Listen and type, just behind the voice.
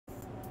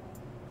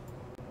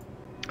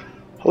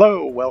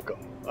Hello, welcome.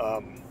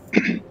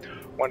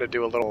 Want to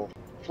do a little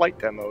flight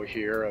demo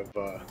here of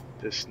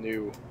this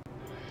new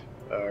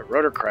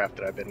rotorcraft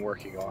that I've been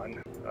working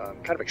on.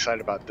 I'm kind of excited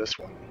about this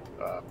one.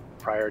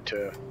 Prior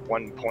to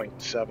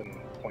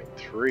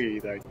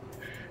 1.7.3, I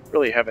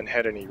really haven't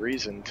had any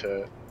reason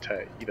to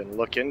even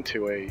look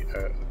into a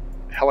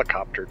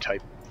helicopter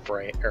type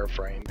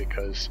airframe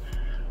because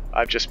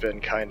I've just been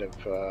kind of,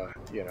 I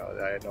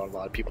know a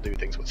lot of people do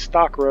things with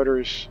stock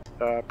rotors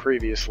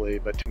previously,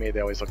 but to me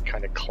they always look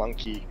kind of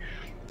clunky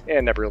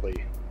and never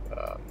really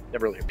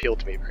appealed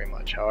to me very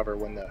much. However,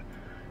 when the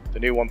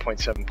new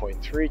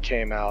 1.7.3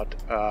 came out,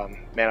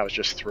 man, I was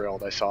just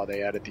thrilled. I saw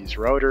they added these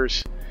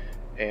rotors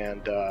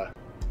and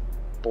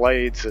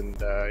blades and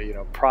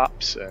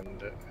props,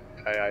 and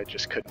I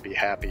just couldn't be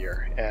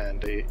happier.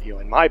 And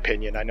in my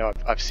opinion, I know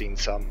I've seen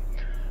some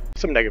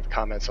negative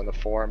comments on the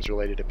forums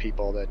related to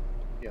people that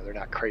they're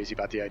not crazy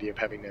about the idea of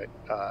having to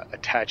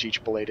attach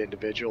each blade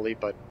individually,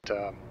 but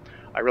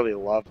I really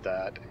love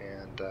that.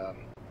 And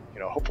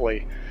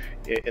hopefully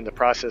in the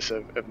process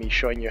of me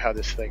showing you how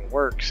this thing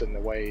works and the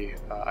way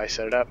I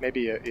set it up,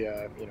 maybe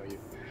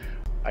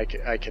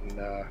I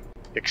can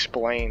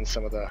explain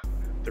some of the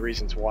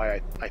reasons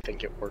why I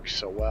think it works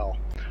so well.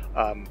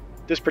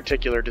 This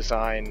particular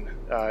design,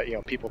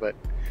 people that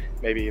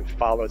maybe have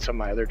followed some of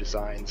my other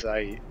designs,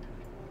 I'm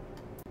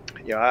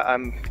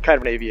kind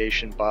of an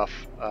aviation buff,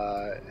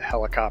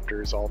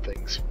 helicopters, all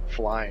things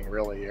flying,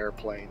 really,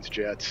 airplanes,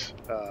 jets,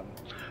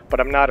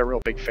 but I'm not a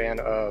real big fan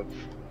of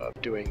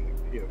doing,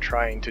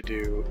 trying to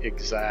do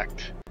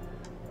exact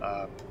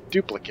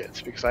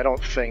duplicates, because I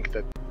don't think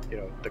that,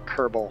 the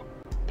Kerbal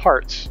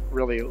parts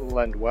really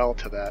lend well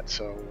to that.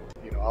 So,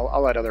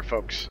 I'll let other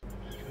folks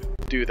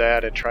do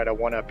that and try to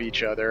one-up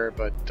each other,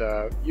 but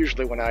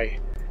usually when I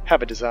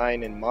have a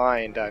design in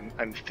mind,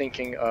 I'm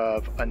thinking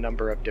of a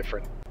number of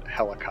different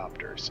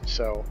helicopters.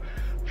 So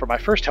for my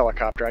first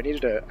helicopter, I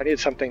needed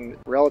something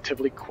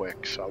relatively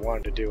quick, so I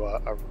wanted to do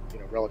a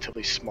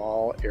relatively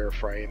small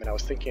airframe, and I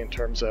was thinking in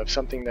terms of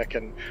something that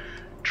can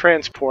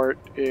transport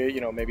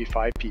maybe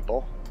 5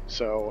 people.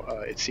 So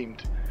it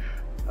seemed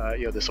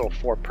this little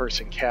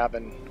 4-person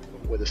cabin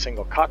with a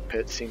single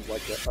cockpit seemed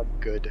like a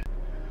good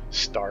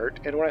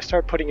start. And when I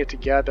started putting it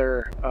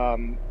together,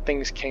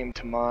 things came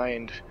to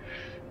mind.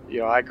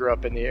 I grew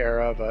up in the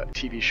era of a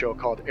TV show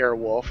called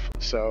Airwolf,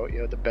 so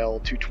the Bell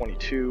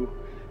 222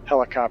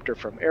 helicopter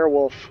from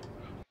Airwolf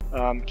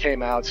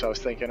came out, so I was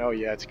thinking, oh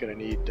yeah, it's going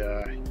to need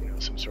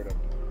some sort of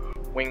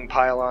wing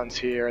pylons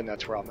here, and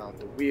that's where I'll mount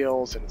the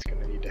wheels, and it's going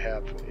to need to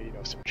have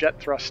some jet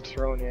thrust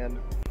thrown in.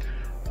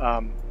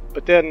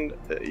 But then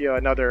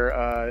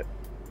another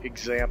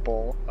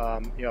example, I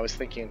was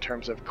thinking in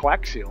terms of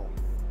coaxial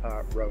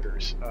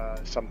rotors,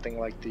 something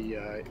like the,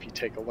 if you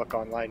take a look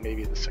online,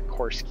 maybe the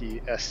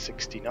Sikorsky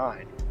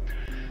S69.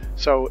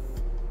 So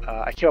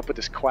I came up with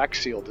this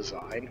coaxial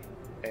design,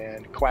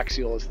 and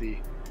coaxial is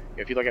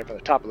if you look at it from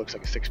the top, it looks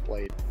like a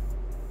 6-blade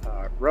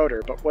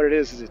rotor, but what it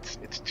is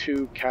it's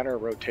 2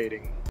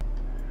 counter-rotating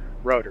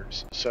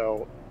rotors.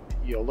 So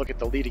look at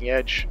the leading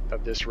edge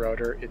of this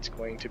rotor, it's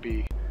going to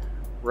be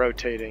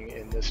rotating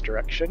in this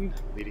direction.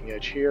 Leading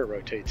edge here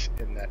rotates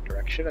in that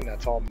direction, and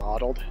that's all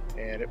modeled,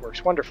 and it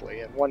works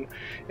wonderfully. And one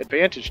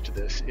advantage to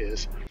this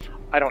is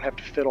I don't have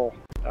to fiddle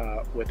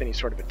with any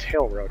sort of a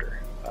tail rotor.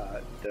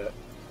 The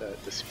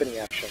spinning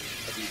action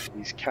of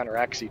these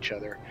counteracts each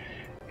other,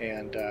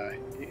 and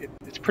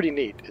it's pretty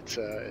neat. It's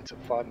a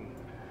fun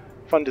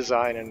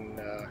design, and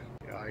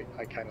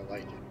I kind of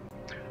like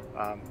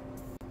it.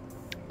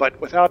 But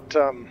without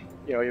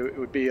it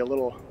would be a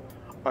little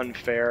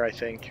unfair, I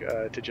think,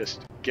 to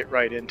just get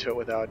right into it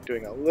without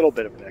doing a little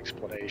bit of an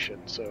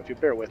explanation. So if you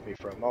bear with me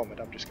for a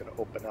moment, I'm just going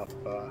to open up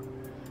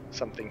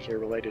something here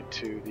related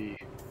to the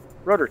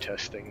rotor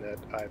testing that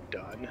I've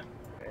done.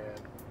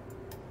 And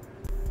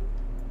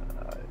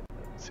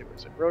let's see,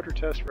 where's it? Rotor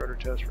test.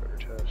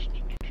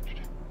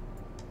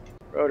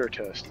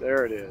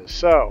 There it is.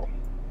 So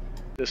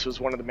this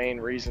was one of the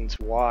main reasons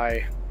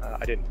why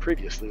I didn't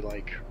previously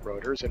like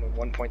rotors, and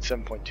when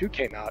 1.7.2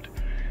 came out,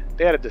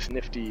 they added this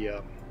nifty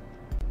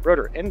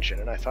rotor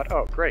engine, and I thought,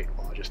 oh great,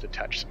 well I'll just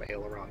attach some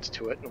ailerons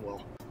to it, and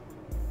we'll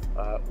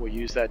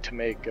use that to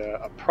make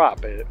a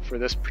prop. For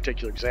this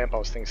particular example, I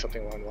was thinking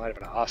something along the line of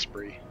an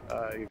Osprey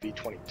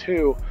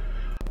V22,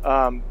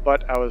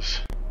 but I was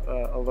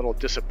a little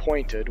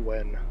disappointed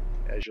when,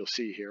 as you'll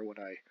see here, when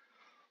I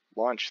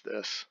launched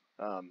this,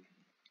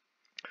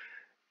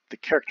 the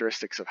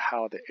characteristics of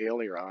how the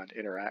aileron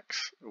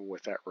interacts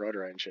with that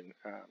rotor engine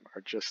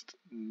are just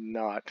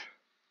not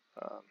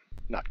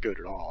good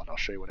at all, and I'll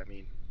show you what I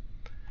mean.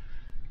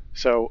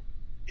 So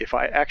if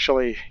I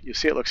actually, you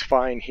see it looks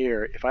fine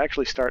here, if I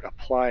actually start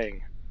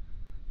applying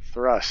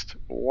thrust,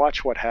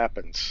 watch what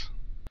happens.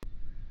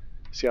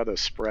 See how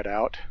those spread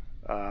out?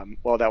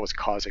 Well, that was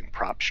causing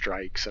prop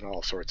strikes and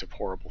all sorts of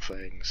horrible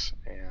things,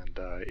 and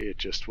it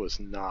just was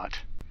not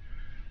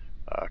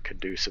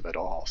conducive at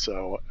all.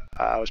 So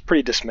I was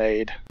pretty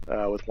dismayed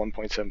with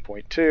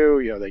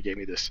 1.7.2. They gave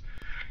me this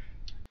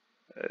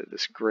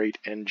this great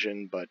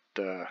engine, but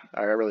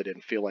I really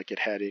didn't feel like it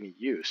had any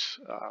use.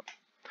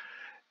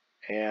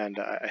 And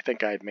I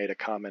think I had made a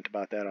comment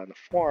about that on the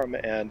forum,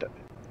 and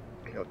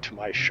to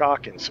my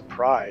shock and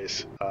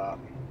surprise,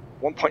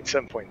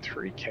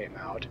 1.7.3 came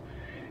out,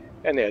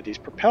 and they had these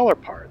propeller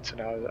parts,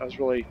 and I was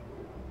really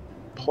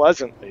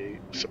pleasantly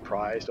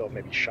surprised, or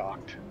maybe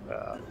shocked,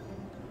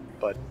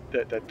 but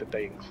that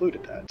they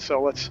included that.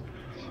 So let's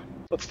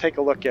take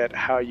a look at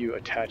how you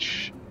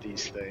attach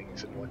these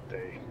things and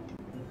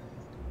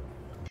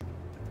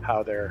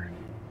how they're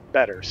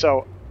better.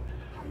 So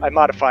I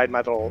modified my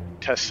little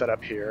test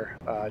setup here,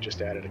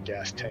 just added a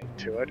gas tank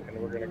to it, and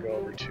we're going to go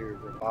over to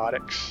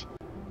robotics,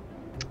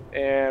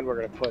 and we're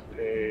going to put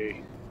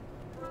a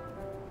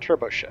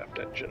turboshaft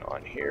engine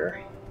on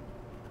here.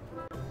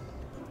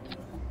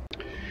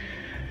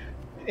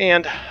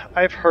 And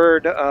I've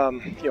heard, a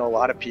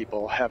lot of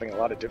people having a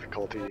lot of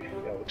difficulty.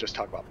 We'll just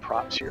talk about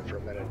props here for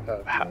a minute.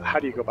 Of how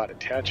do you go about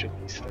attaching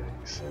these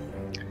things?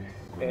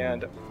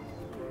 And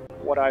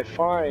what I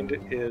find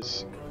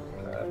is,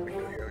 we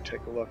can go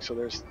take a look. So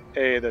there's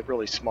the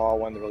really small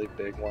one, the really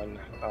big one.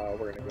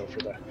 We're going to go for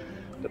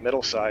the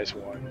middle-sized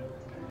one.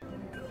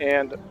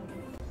 And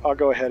I'll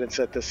go ahead and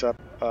set this up.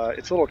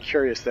 It's a little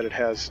curious that it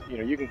has,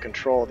 you can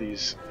control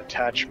these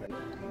attachment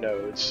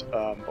nodes,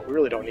 but we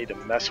really don't need to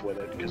mess with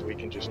it because we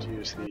can just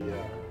use the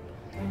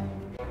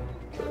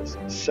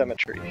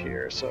symmetry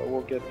here. So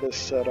we'll get this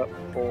set up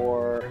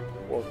for,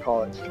 we'll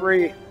call it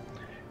 3,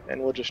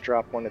 and we'll just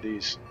drop one of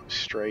these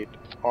straight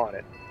on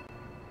it.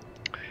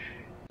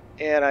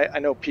 And I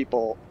know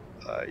people,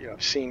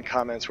 have seen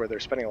comments where they're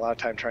spending a lot of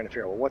time trying to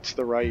figure out, well, what's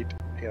the right,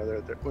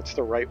 what's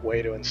the right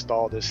way to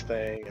install this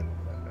thing, and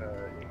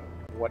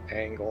what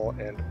angle,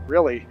 and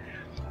really,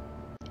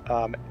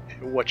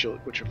 what you'll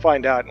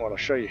find out, and what I'll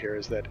show you here,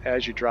 is that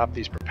as you drop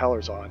these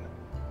propellers on,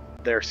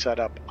 they're set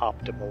up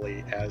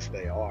optimally as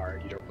they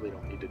are. You really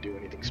don't need to do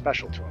anything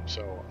special to them.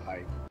 So I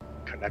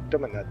connect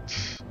them, and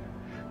that's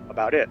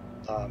about it.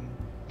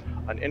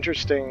 An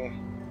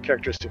interesting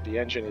characteristic of the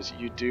engine is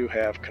you do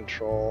have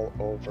control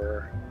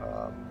over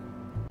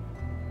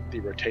the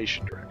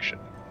rotation direction,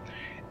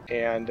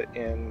 and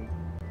in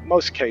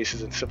most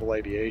cases in civil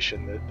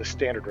aviation, the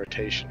standard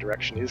rotation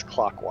direction is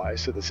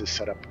clockwise, so this is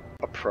set up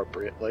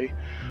appropriately.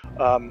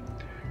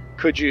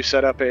 Could you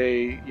set up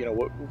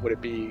would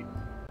it be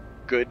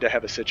good to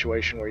have a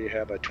situation where you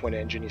have a twin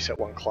engine, you set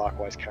one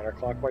clockwise,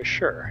 counterclockwise?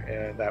 Sure,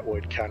 and that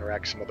would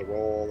counteract some of the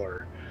roll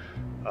or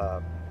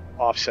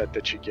offset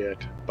that you get.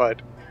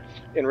 But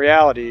in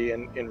reality,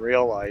 in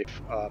real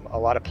life, a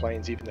lot of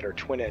planes, even that are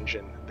twin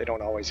engine, they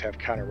don't always have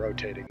counter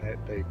rotating.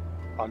 They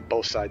on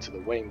both sides of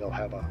the wing, they'll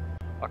have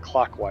a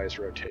clockwise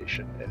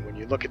rotation. And when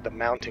you look at the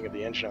mounting of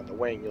the engine on the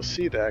wing, you'll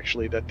see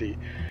that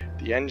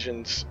the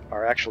engines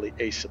are actually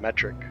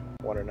asymmetric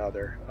one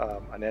another.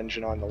 An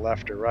engine on the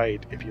left or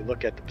right, if you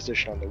look at the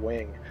position on the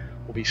wing,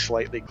 will be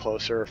slightly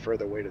closer or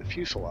further away to the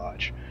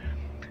fuselage.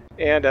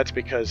 And that's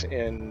because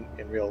in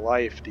real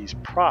life, these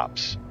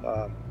props,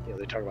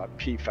 they talk about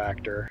P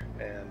factor,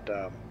 and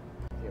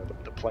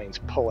the plane's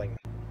pulling.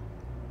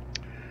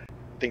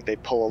 I think they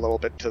pull a little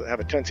bit have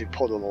a tendency to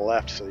pull to the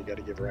left, so you got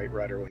to give right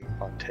rudder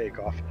on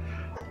takeoff.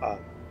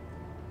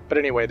 But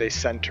anyway, they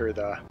center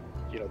the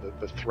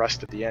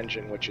thrust of the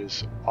engine, which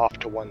is off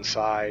to one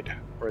side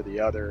or the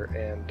other,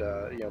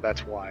 and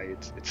that's why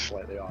it's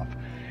slightly off.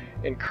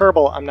 In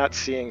Kerbal, I'm not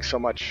seeing so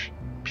much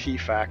P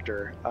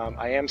factor.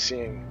 I am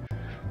seeing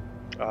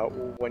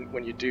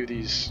when you do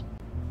these,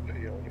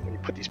 when you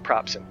put these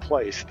props in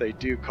place, they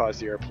do cause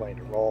the airplane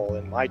to roll.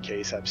 In my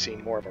case, I've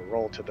seen more of a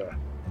roll to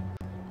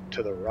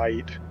the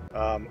right,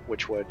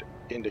 which would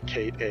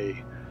indicate a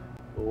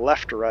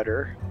left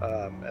rudder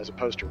as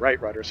opposed to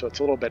right rudder, so it's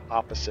a little bit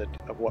opposite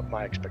of what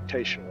my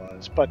expectation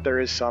was, but there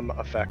is some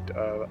effect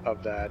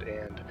of that,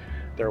 and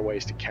there are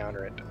ways to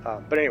counter it.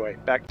 But anyway,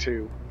 back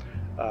to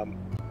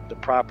the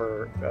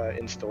proper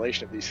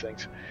installation of these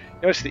things.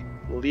 Notice the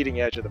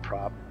leading edge of the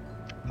prop.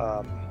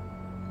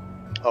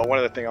 One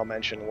other thing I'll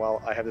mention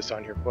while I have this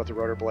on here, both the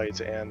rotor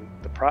blades and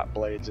the prop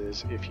blades,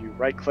 is if you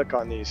right click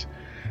on these,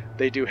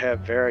 they do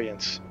have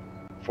variants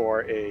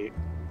for a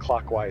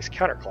clockwise,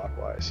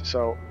 counterclockwise.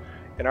 So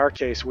in our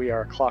case, we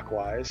are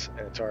clockwise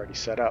and it's already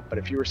set up, but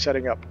if you were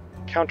setting up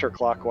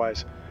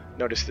counterclockwise,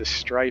 notice this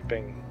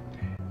striping.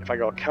 If I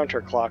go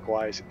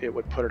counterclockwise, it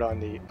would put it on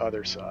the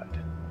other side.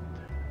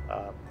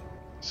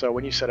 So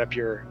when you set up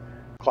your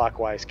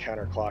clockwise,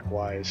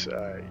 counterclockwise,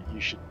 you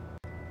should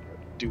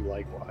do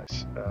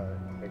likewise.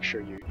 Make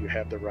sure you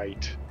have the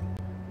right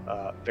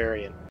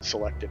variant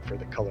selected for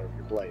the color of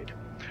your blade.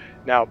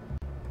 Now,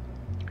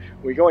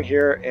 we go in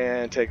here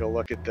and take a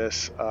look at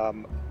this.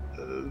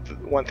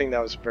 One thing that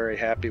I was very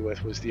happy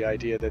with was the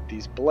idea that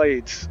these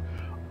blades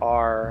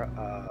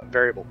are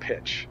variable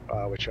pitch,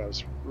 which I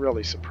was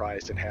really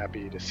surprised and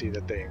happy to see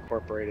that they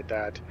incorporated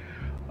that.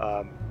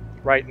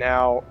 Right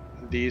now,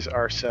 these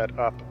are set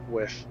up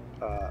with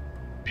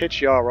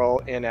pitch yaw roll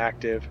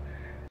inactive,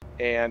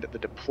 and the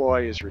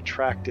deploy is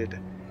retracted.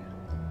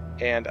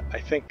 And I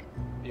think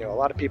you know, a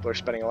lot of people are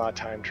spending a lot of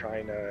time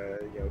trying to,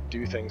 you know,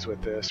 do things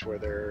with this where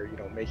they're, you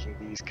know, making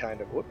these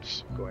kind of,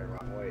 whoops, going the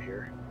wrong way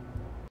here.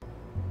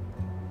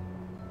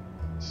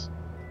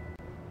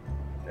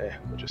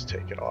 We'll just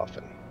take it off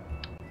and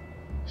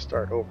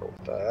start over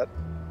with that.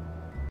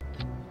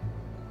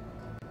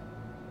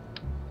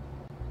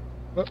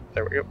 Oh,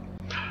 there we go.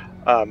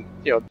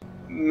 You know,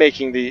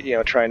 making the, you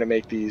know, trying to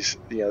make these,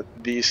 you know,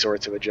 these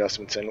sorts of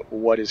adjustments and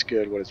what is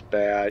good, what is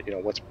bad, you know,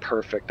 what's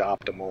perfect,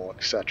 optimal,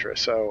 etc.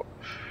 So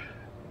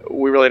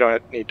we really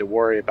don't need to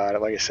worry about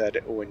it. Like I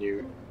said, when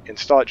you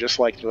install it just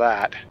like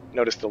that,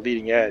 notice the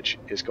leading edge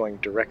is going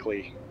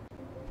directly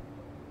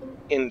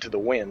into the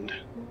wind.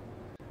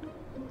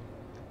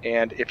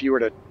 And if you were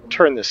to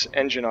turn this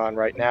engine on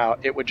right now,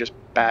 it would just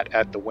bat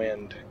at the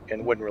wind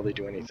and wouldn't really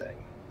do anything.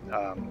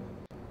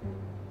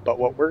 But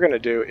what we're going to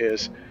do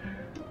is,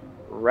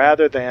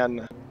 rather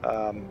than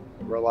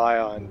rely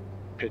on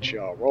pitch,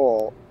 yaw,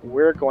 roll,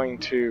 we're going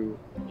to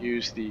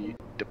use the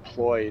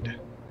deployed,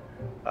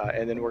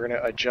 and then we're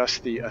going to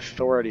adjust the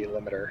authority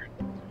limiter.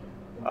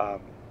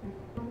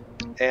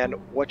 And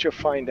what you'll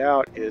find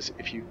out is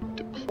if you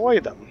deploy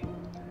them,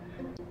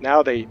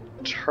 now they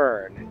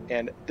turn,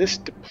 and this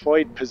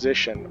deployed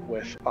position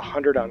with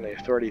 100 on the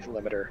authority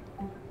limiter,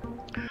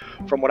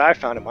 from what I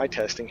found in my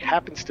testing,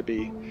 happens to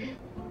be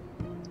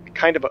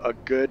kind of a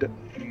good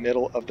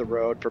middle of the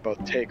road for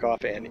both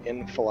takeoff and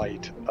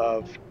in-flight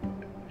of,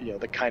 you know,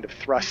 the kind of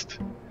thrust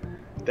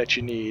that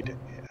you need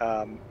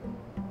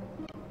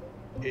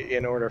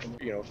in order,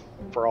 you know,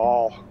 for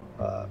all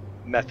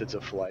methods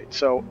of flight.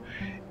 So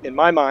in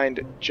my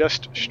mind,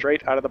 just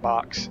straight out of the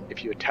box,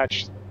 if you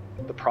attach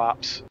the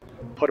props,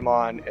 put them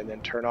on, and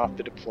then turn off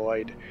the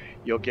deployed,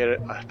 you'll get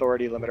an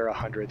authority limiter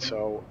 100.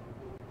 So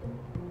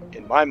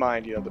in my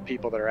mind, you know, the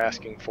people that are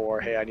asking for,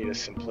 hey, I need a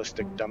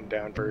simplistic dumbed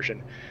down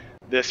version,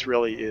 this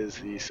really is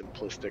the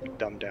simplistic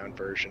dumbed down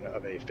version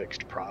of a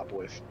fixed prop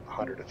with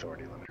 100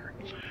 authority limiter.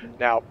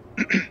 Now,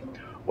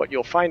 what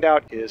you'll find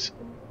out is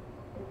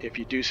if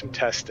you do some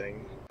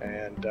testing,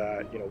 and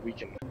you know, we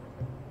can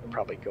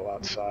probably go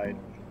outside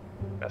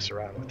and mess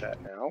around with that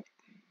now.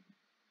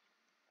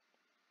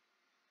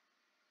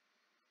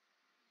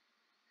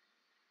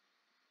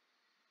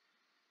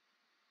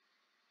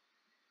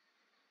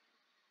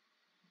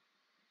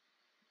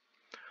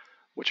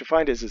 What you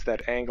find is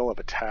that angle of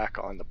attack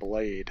on the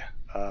blade,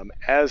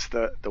 as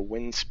the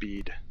wind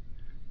speed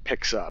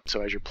picks up,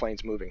 so as your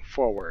plane's moving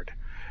forward,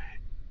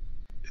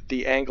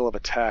 the angle of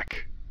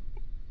attack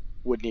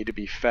would need to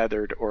be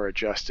feathered or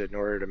adjusted in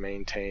order to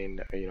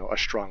maintain, you know, a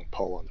strong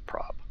pull on the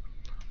prop.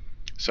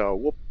 So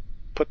we'll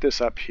put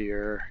this up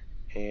here,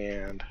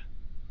 and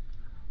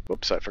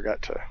whoops, I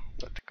forgot to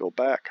let it go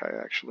back. I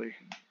actually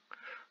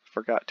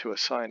forgot to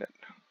assign it.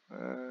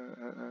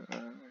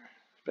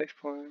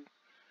 Spaceplane.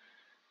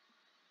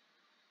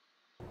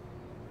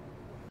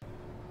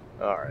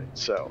 Alright,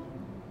 so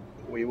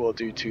we will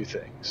do two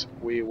things.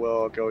 We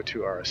will go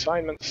to our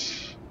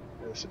assignments.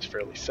 This is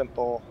fairly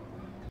simple.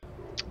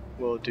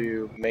 We'll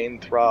do main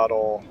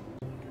throttle,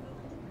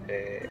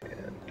 and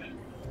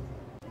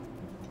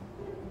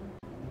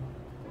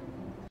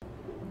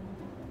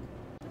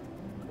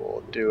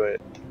we'll do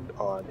it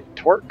on the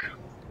torque.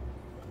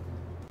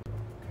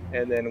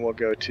 And then we'll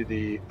go to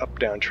the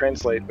up-down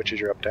translate, which is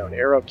your up-down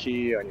arrow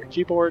key on your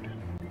keyboard.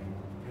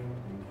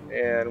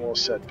 And we'll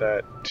set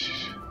that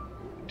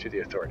to the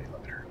authority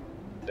limiter.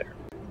 There.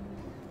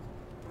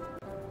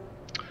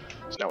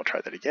 So now we'll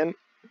try that again.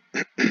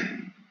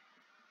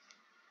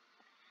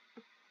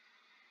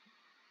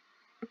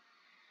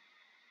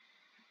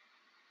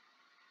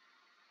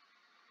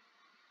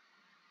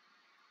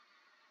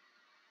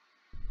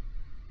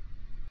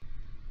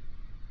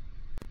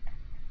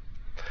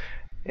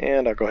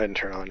 And I'll go ahead and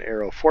turn on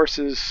arrow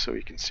forces so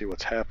you can see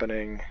what's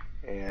happening.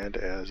 And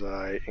as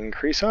I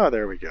increase,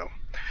 there we go.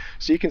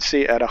 So you can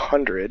see at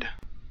 100,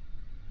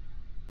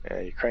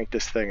 and you crank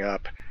this thing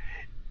up,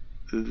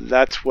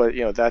 that's what,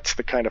 you know, that's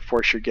the kind of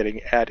force you're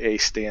getting at a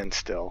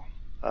standstill.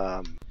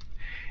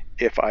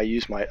 If I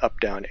use my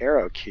up-down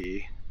arrow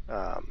key,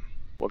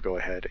 we'll go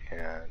ahead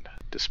and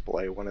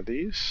display one of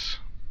these.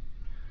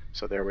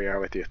 So there we are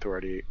with the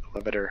authority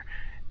limiter.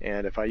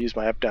 And if I use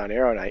my up-down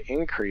arrow and I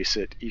increase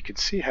it, you can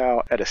see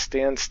how at a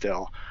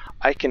standstill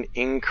I can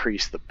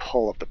increase the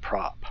pull of the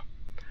prop.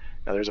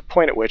 Now there's a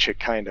point at which it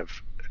kind of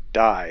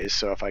dies,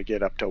 so if I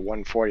get up to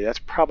 140, that's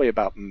probably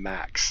about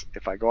max.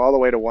 If I go all the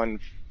way to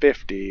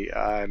 150,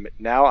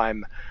 now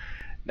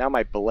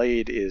my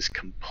blade is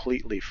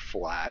completely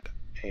flat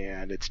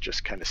and it's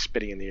just kind of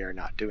spinning in the air,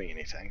 not doing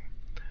anything.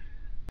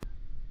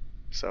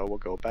 So we'll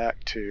go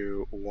back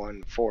to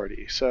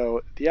 140.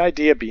 So the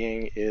idea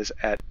being is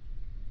at,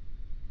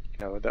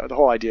 you know, the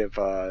whole idea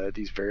of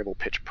these variable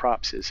pitch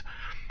props is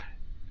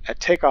at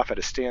takeoff at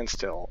a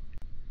standstill,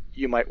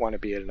 you might want to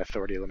be at an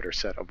authority limiter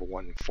set of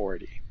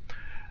 140.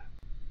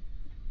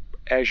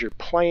 As your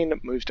plane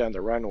moves down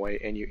the runway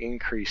and you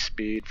increase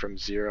speed from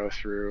 0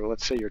 through,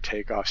 let's say your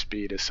takeoff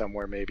speed is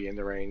somewhere maybe in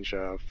the range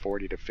of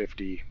 40 to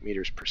 50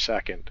 meters per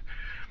second,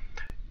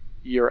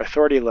 your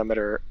authority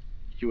limiter,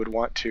 you would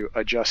want to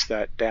adjust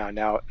that down.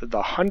 Now the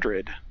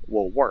 100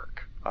 will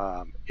work.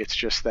 It's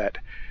just that,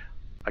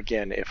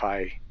 again, if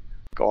I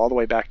go all the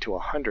way back to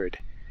 100,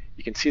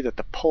 you can see that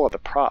the pull of the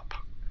prop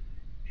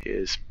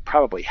is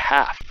probably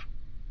half,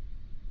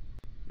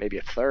 maybe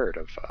a third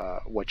of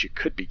what you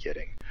could be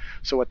getting.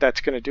 So what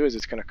that's going to do is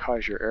it's going to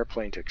cause your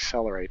airplane to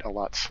accelerate a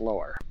lot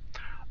slower.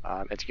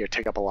 It's going to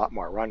take up a lot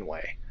more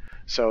runway.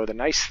 So the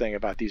nice thing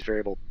about these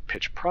variable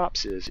pitch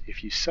props is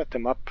if you set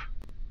them up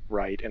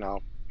right, and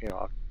I'll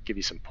give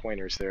you some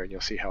pointers there, and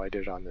you'll see how I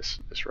did it on this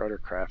rotor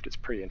craft. It's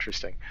pretty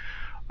interesting.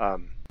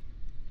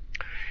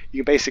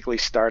 You basically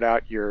start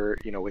out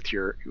with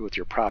your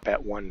prop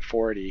at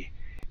 140,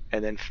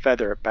 and then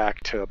feather it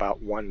back to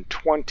about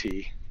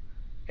 120,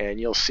 and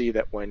you'll see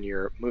that when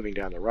you're moving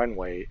down the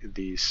runway,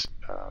 these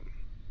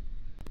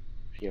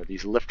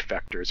these lift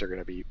vectors are going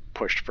to be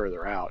pushed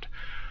further out.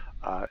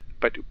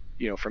 But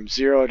from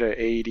 0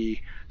 to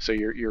 80, so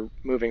you're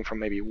moving from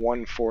maybe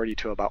 140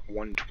 to about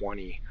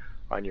 120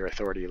 on your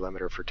authority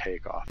limiter for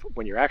takeoff.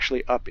 When you're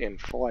actually up in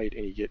flight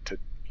and you get to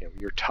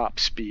your top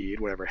speed,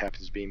 whatever it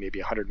happens to be, maybe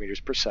 100 meters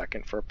per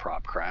second for a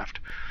prop craft,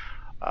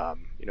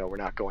 we're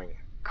not going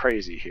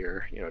crazy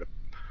here. To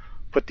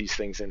put these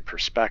things in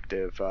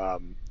perspective,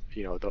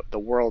 the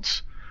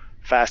world's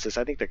fastest,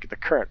 I think the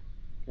current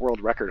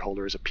world record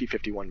holder is a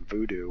P-51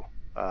 Voodoo,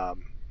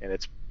 and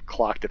it's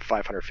clocked at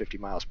 550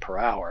 miles per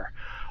hour.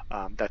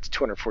 That's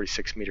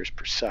 246 meters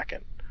per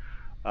second.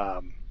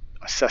 A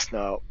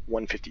Cessna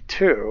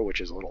 152,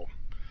 which is a little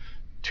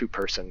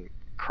two-person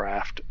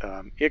craft,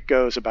 it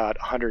goes about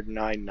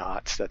 109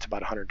 knots. That's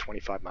about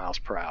 125 miles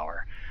per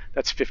hour.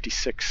 That's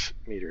 56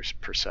 meters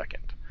per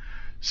second.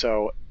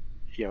 So,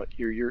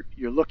 you're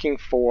looking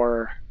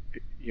for,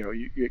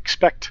 you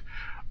expect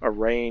a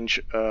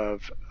range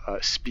of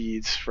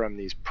speeds from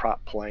these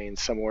prop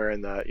planes somewhere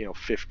in the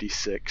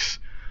 56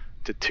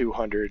 to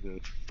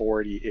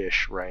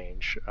 240-ish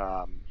range.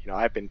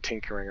 I've been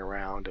tinkering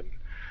around, and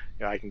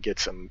I can get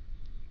some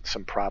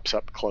props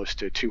up close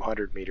to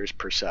 200 meters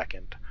per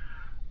second.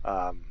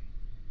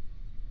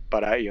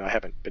 But I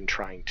haven't been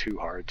trying too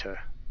hard to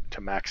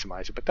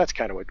maximize it. But that's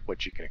kind of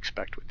what you can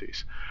expect with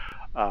these.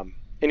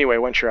 Anyway,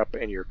 once you're up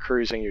and you're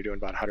cruising, you're doing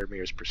about 100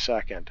 meters per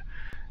second.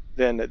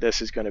 Then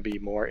this is going to be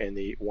more in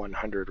the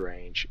 100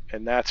 range,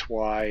 and that's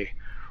why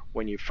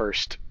when you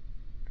first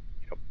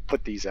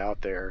put these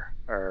out there,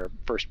 or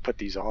first put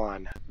these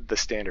on, the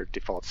standard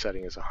default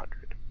setting is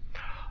 100.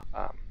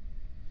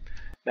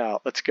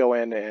 Now let's go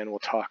in and we'll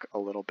talk a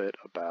little bit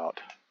about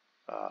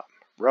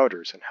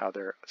rotors and how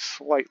they're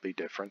slightly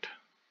different.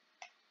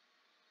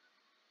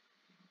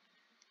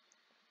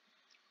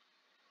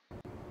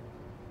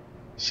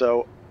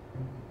 So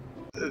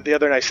the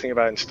other nice thing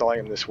about installing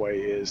them this way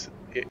is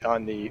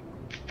on the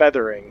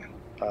feathering,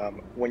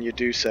 when you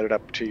do set it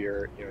up to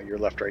your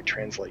left-right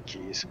translate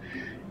keys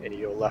and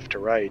you go left to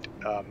right,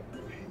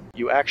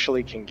 you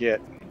actually can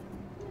get,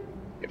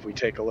 if we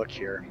take a look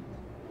here,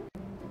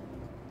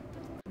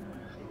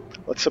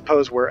 let's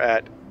suppose we're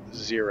at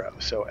 0.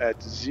 So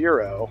at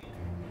 0,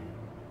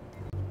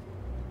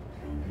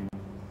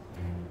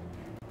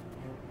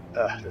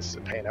 this is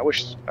a pain. I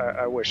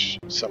wish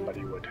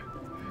somebody would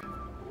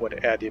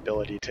add the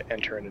ability to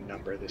enter in a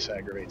number. This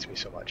aggravates me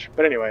so much.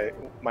 But anyway,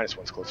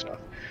 -1's close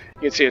enough.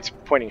 You can see it's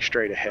pointing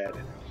straight ahead.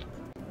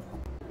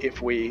 If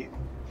we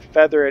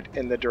feather it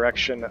in the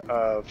direction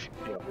of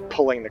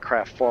pulling the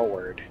craft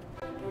forward,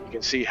 you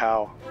can see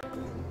how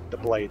the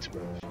blades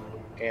move.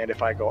 And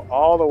if I go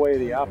all the way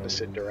the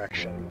opposite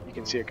direction, you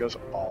can see it goes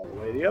all the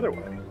way the other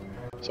way.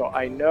 So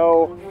I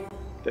know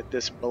that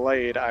this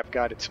blade, I've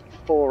got its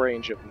full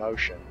range of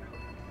motion.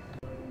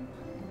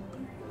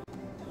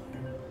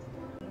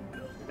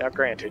 Now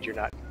granted, you're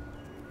not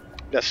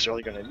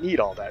necessarily going to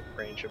need all that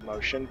range of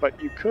motion, but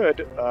you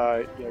could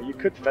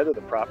feather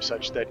the prop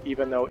such that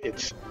even though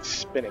it's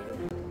spinning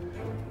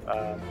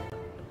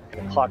in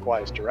a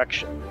clockwise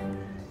direction,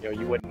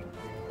 you wouldn't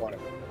want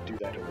to do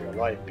that in real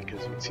life,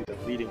 because you'd see the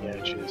leading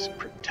edge is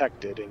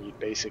protected, and you'd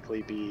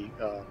basically be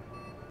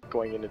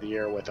going into the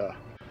air with the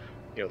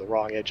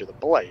wrong edge of the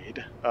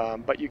blade.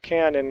 But you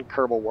can, in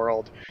Kerbal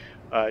World,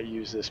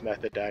 use this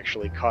method to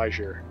actually cause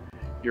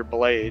your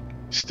blade,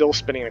 still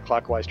spinning in a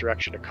clockwise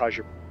direction, to cause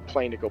your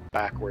plane to go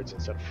backwards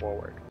instead of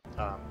forward.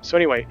 So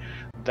anyway,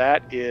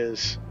 that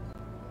is,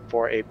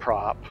 for a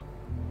prop,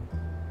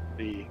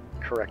 the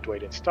correct way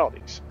to install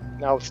these.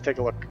 Now let's take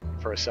a look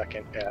for a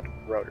second at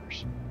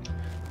rotors.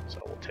 So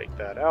we'll take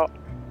that out,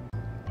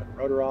 put a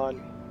rotor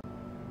on,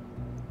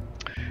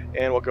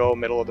 and we'll go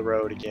middle of the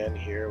road again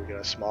here. We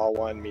got a small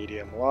one,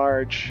 medium,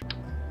 large.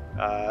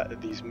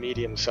 These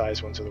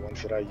medium-sized ones are the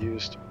ones that I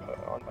used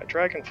on my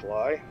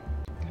Dragonfly.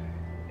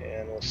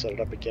 And we'll set it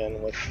up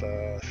again with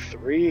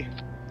 3.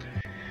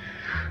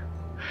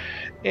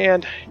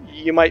 And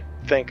you might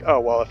think, oh,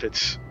 well, if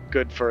it's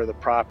good for the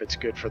prop, it's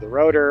good for the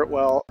rotor.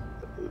 Well,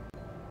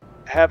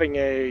 having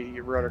a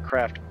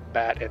rotorcraft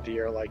bat at the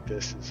air like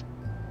this is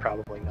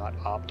probably not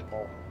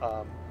optimal.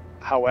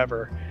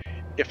 However,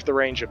 if the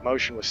range of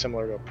motion was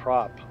similar to a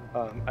prop,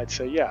 I'd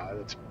say, yeah,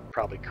 that's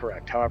probably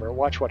correct. However,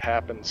 watch what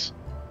happens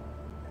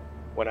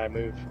when I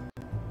move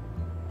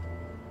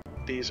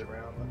these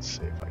around, let's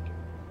see if I can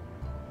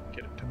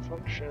get it to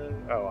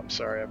function. Oh, I'm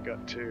sorry, I've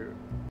got to.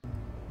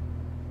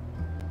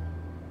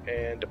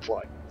 And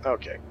deploy.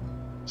 Okay,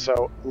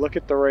 so look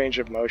at the range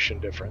of motion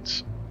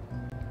difference.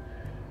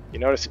 You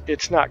notice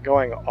it's not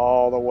going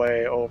all the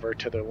way over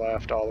to the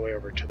left, all the way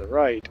over to the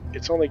right.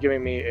 It's only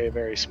giving me a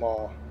very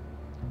small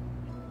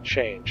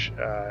change.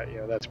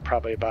 That's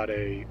probably about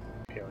a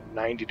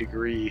 90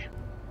 degree,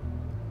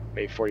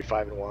 maybe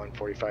 45 in one,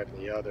 45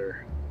 in the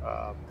other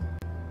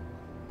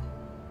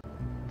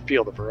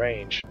field of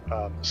range.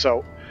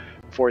 So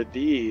for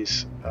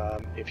these,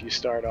 if you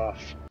start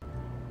off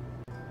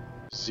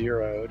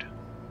zeroed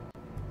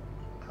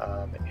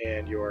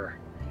and your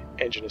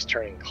engine is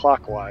turning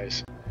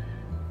clockwise,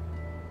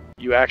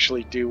 you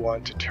actually do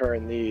want to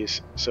turn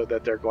these so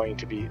that they're going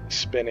to be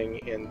spinning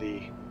in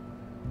the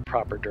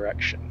proper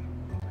direction.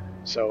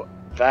 So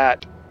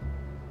that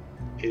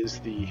is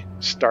the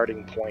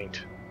starting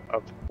point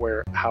of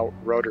how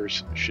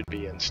rotors should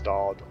be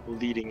installed,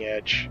 leading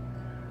edge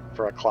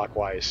for a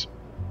clockwise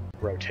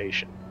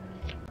rotation.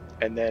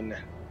 And then,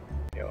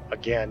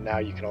 again, now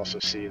you can also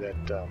see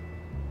that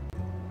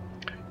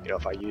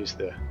if I use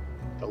the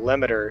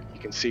limiter, you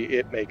can see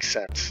it makes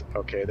sense.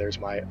 Okay, there's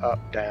my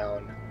up,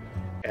 down,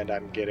 and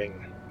I'm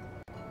getting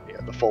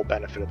the full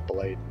benefit of the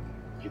blade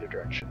in either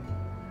direction.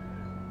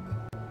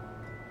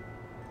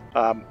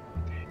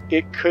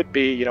 It could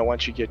be,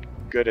 once you get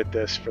good at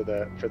this for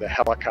the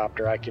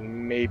helicopter, I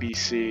can maybe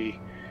see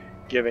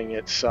giving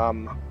it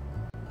some,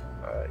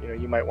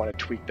 you might want to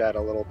tweak that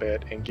a little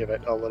bit and give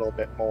it a little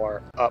bit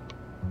more up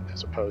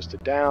as opposed to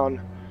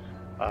down.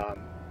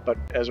 But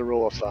as a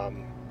rule of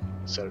thumb,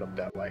 set it up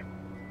that way.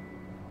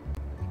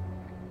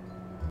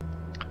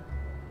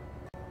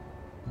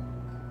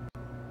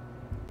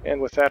 And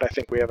with that, I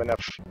think we have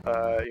enough,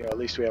 at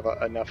least we have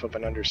enough of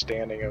an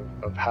understanding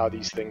of how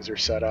these things are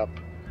set up,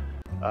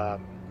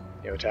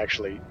 to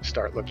actually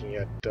start looking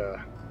at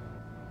the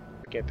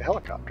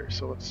helicopter.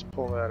 So let's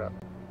pull that up.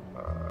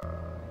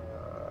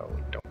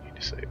 We don't need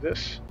to save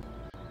this.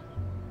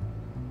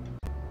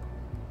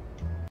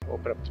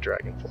 Open up the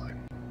Dragonfly.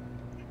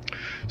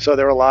 So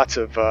there were lots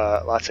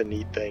of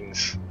neat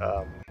things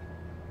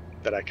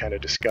that I kind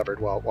of discovered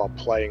while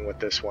playing with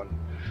this one.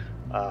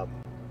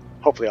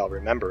 Hopefully I'll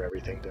remember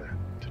everything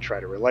to try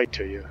to relate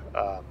to you.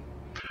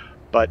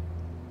 But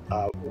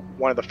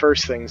one of the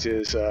first things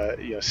is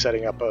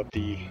setting up of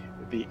the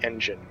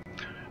engine.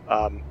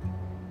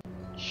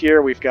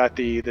 Here we've got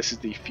this is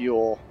the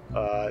fuel,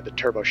 the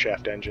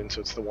turboshaft engine,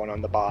 so it's the one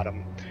on the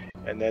bottom,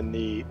 and then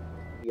the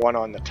one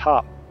on the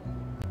top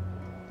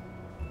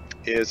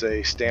is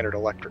a standard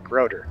electric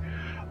rotor.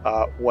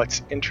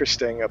 What's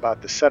interesting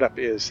about the setup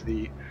is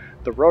the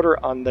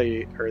rotor on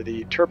the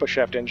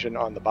turboshaft engine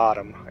on the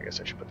bottom, I guess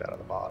I should put that on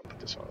the bottom, put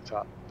this on the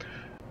top,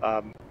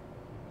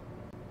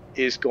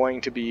 is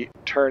going to be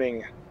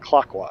turning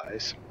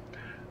clockwise.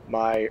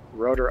 My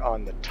rotor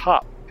on the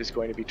top is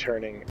going to be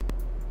turning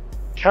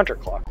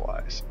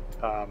counterclockwise.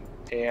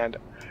 And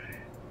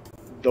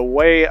the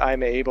way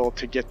I'm able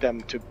to get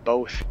them to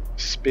both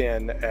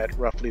spin at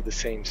roughly the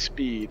same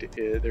speed,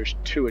 there's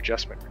two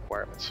adjustment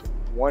requirements.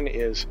 One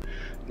is,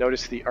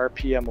 notice the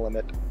RPM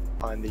limit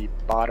on the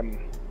bottom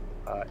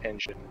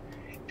engine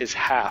is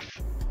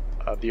half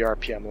of the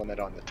RPM limit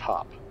on the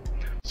top.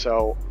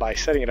 So by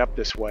setting it up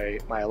this way,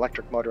 my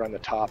electric motor on the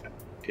top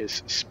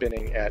is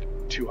spinning at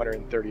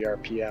 230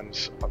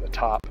 RPMs on the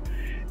top,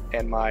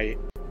 and my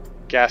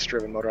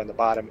gas-driven motor on the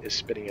bottom is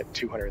spinning at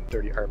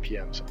 230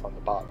 RPMs on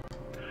the bottom.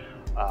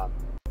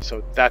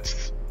 So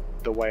that's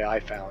the way I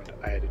found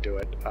I had to do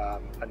it.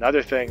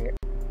 Another thing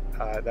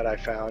that I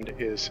found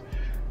is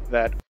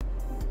that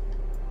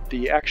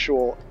the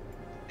actual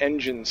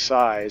engine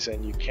size,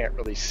 and you can't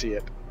really see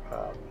it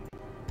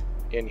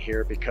in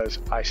here because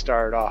I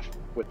started off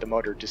with the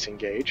motor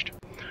disengaged,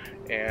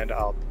 and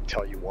I'll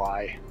tell you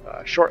why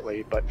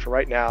shortly, but for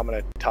right now I'm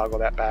going to toggle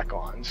that back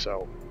on.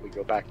 So we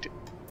go back to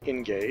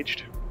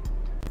engaged,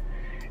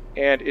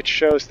 and it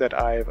shows that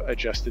I've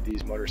adjusted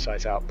these motor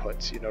size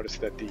outputs. You notice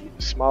that the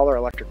smaller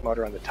electric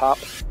motor on the top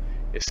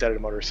is set at a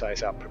motor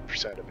size output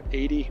percent of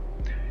 80.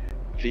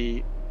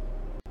 The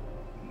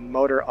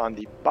motor on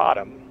the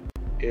bottom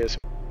is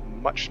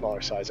much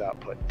smaller size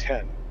output,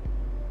 10.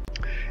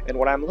 And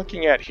what I'm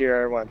looking at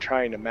here, what I'm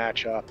trying to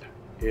match up,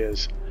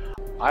 is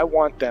I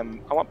want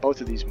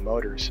both of these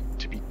motors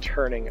to be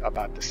turning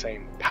about the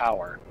same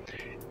power.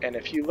 And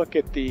if you look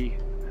at the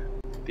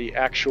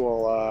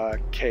actual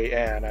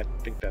KN, I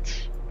think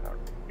that's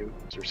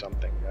newtons or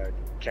something. I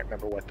can't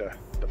remember what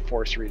the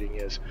force reading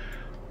is.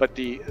 But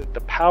the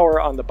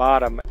power on the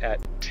bottom at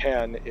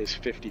 10 is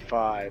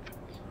 55.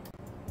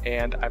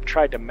 And I've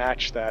tried to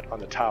match that on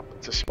the top.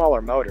 It's a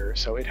smaller motor,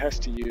 so it has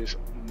to use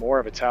more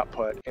of its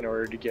output in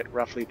order to get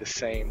roughly the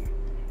same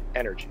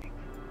energy.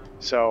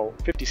 So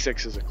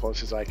 56 is as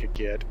close as I could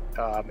get.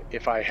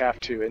 If I have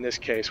to, in this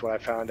case, what I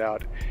found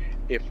out,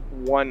 if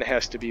one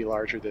has to be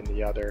larger than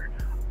the other,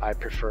 I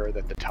prefer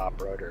that the top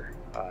rotor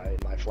in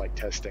my flight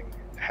testing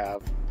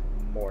have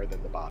more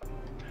than the bottom.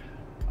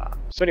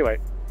 So anyway,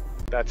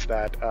 that's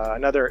that.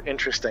 Another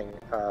interesting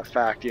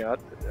fact, you know,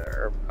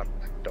 or I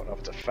don't know if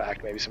it's a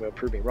fact, maybe somebody will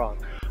prove me wrong,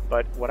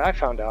 but what I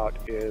found out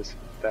is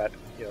that,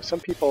 you know, some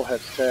people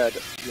have said,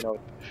 you know,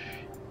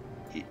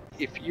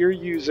 if you're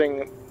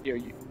using, you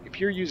know,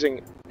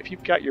 if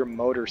you've got your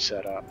motor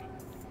set up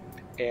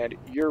and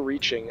you're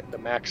reaching the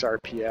max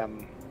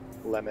RPM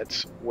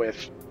limits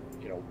with,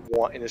 you know,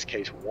 one, in this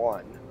case,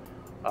 one,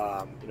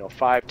 you know,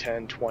 5,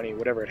 10, 20,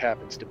 whatever it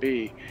happens to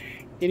be,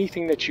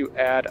 anything that you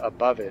add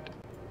above it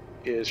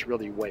is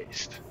really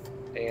waste.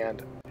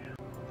 And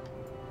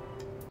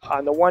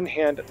on the one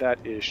hand, that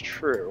is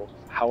true.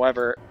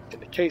 However, in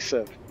the case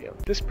of, you know,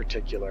 this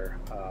particular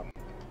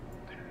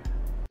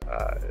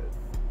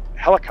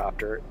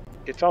helicopter,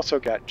 it's also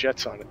got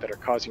jets on it that are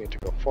causing it to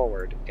go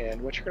forward.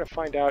 And what you're going to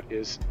find out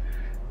is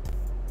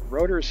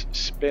rotors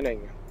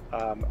spinning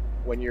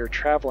when you're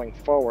traveling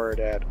forward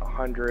at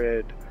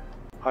 100,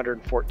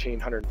 114,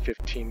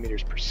 115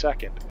 meters per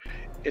second.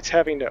 It's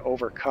having to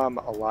overcome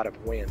a lot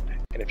of wind.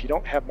 And if you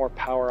don't have more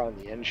power on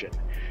the engine,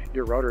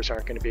 your rotors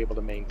aren't going to be able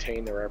to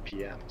maintain their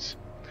RPMs.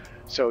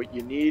 So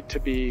you need to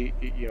be,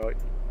 you know,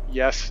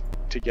 yes,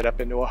 to get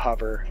up into a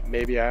hover,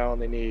 maybe I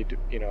only need,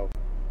 you know,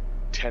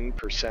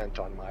 10%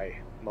 on my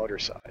motor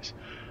size.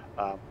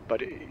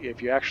 But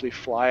if you actually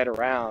fly it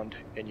around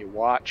and you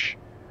watch,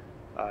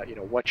 you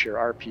know, what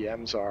your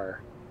RPMs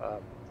are,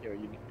 you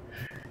know,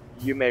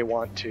 you may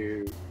want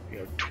to, you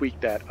know, tweak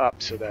that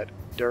up so that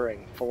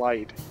during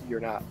flight you're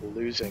not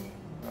losing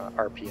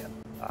RPM.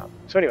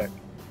 So anyway,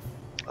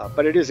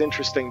 but it is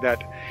interesting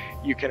that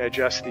you can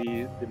adjust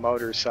the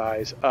motor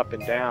size up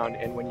and down,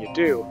 and when you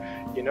do,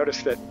 you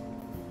notice that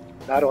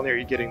not only are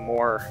you getting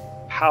more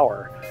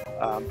power,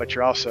 but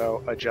you're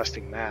also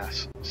adjusting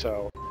mass.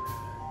 So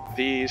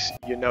these,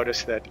 you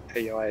notice that,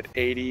 you know, at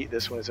 80,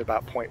 this one is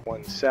about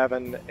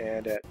 0.17,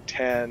 and at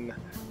 10,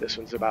 this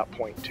one's about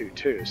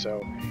 0.22.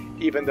 So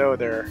even though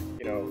they're,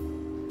 you know,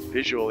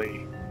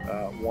 visually,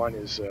 one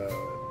is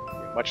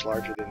much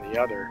larger than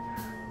the other,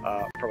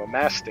 from a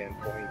mass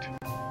standpoint,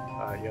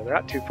 you know, they're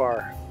not too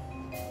far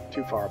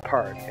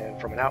apart, and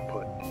from an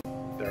output,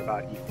 they're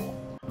about equal.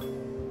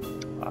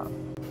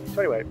 So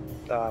anyway,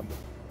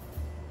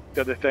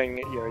 the other thing,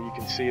 you know, you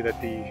can see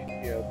that the,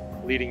 you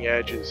know, leading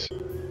edge is,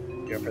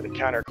 you know, for the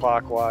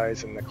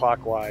counterclockwise and the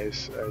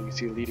clockwise, you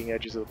see leading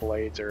edges of the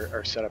blades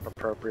are set up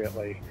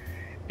appropriately.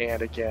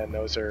 And again,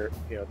 those are,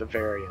 you know, the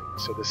variant.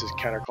 So this is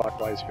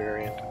counterclockwise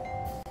variant.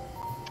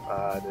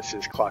 This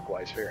is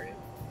clockwise variant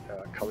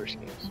color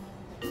schemes.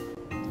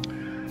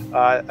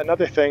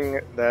 Another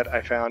thing that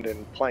I found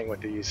in playing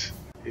with these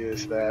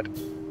is that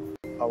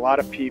a lot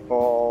of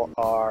people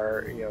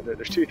are, you know,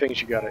 there's two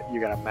things you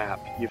gotta map.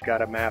 You've got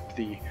to map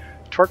the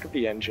torque of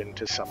the engine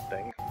to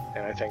something,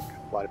 and I think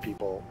a lot of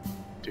people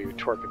do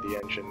torque of the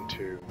engine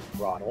to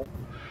throttle.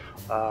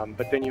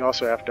 But then you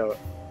also have to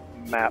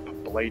map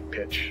blade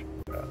pitch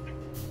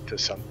to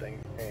something,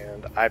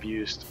 and I've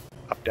used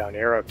up-down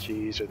arrow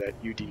keys or that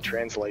UD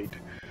translate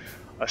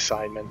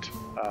assignment.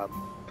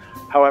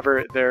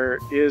 However, there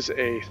is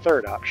a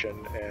third option,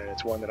 and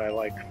it's one that I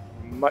like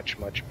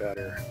much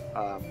better,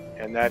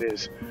 and that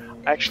is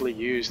I actually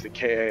use the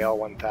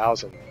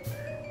KAL-1000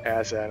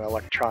 as an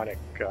electronic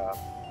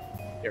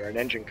or an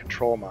engine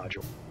control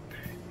module,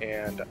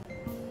 and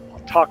I'll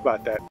talk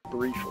about that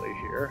briefly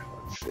here.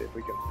 Let's see if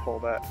we can pull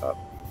that up.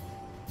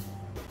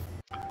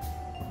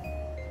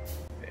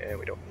 And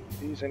we don't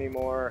need these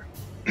anymore.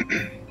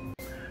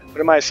 But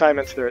in my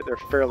assignments, they're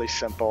fairly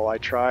simple. I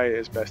try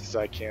as best as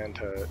I can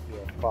to, you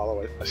know, to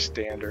follow a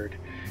standard,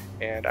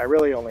 and I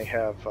really only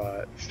have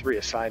 3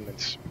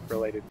 assignments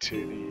related to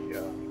the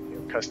you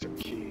know, custom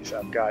keys.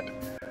 I've got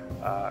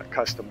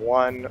custom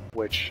 1,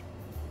 which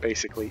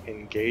basically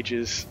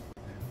engages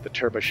the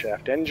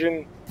turboshaft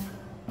engine,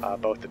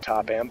 both the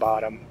top and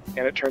bottom,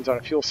 and it turns on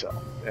a fuel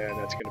cell, and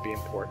that's going to be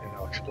important, and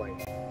I'll explain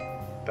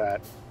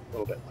that a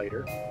little bit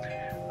later.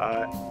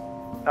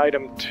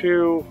 Item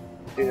 2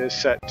 is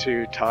set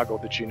to toggle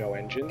the Juno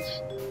engines,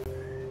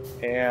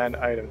 and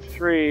item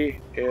 3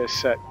 is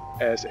set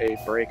as a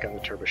brake on the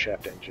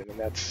turboshaft engine, and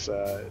that's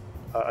a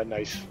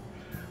nice,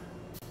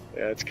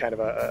 it's kind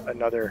of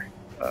another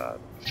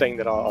thing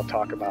that I'll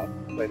talk about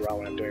later on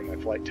when I'm doing my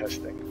flight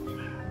testing.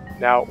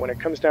 Now, when it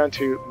comes down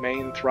to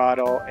main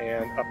throttle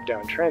and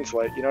up-down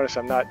translate, you notice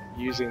I'm not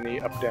using the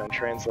up-down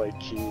translate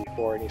key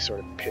for any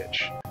sort of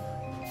pitch.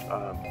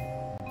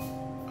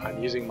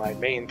 I'm using my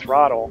main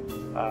throttle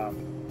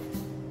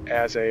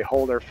as a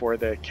holder for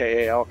the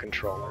KAL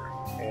controller.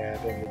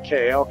 And in the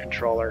KAL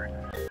controller,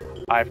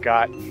 I've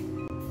got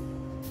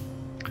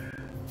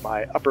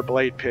my upper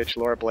blade pitch,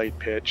 lower blade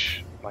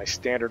pitch, my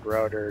standard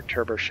rotor,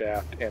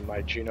 turboshaft, and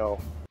my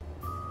Juno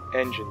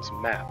engines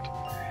mapped.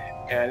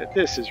 And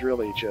this is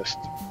really just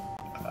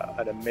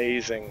an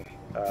amazing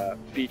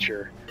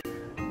feature.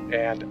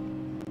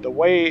 And the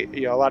way,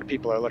 you know, a lot of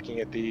people are looking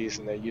at these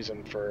and they use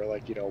them for,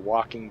 like, you know,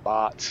 walking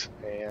bots,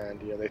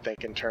 and, you know, they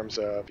think in terms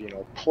of, you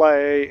know,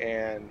 play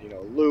and, you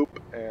know,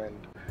 loop. And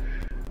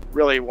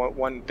really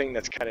one thing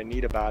that's kind of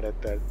neat about it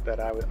that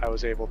I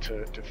was able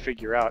to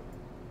figure out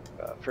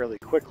fairly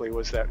quickly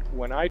was that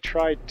when I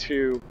tried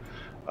to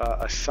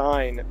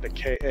assign the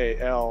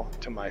KAL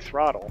to my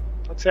throttle,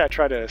 let's say I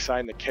try to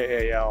assign the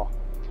KAL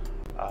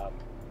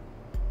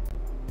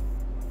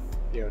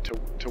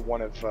to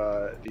one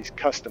of these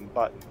custom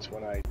buttons.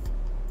 When I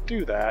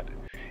do that,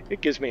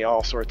 it gives me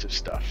all sorts of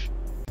stuff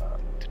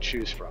to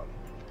choose from.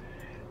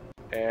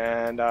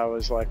 And I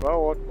was like,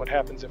 well, what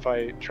happens if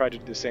I try to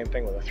do the same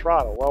thing with a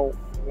throttle? Well,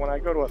 when I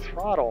go to a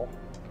throttle,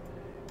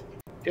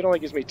 it only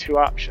gives me two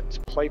options,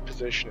 play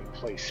position and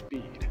play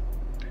speed.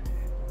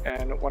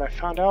 And what I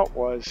found out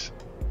was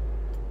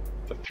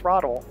the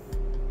throttle,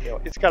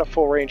 it's got a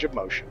full range of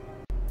motion.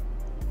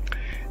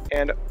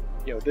 And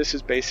this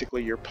is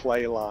basically your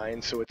play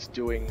line, so it's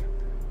doing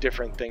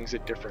different things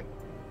at different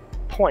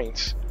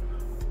points.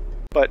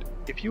 But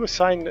if you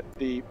assign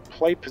the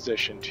play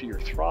position to your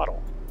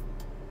throttle,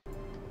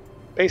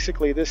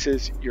 basically this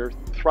is your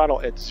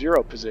throttle at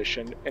 0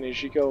 position, and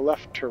as you go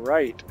left to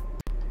right,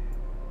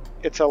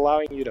 it's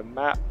allowing you to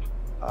map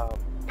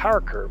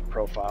power curve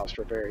profiles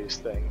for various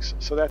things.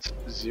 So that's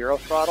 0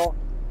 throttle,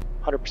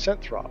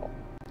 100% throttle.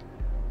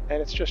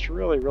 And it's just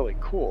really, really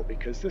cool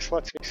because this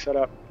lets me set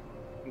up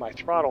my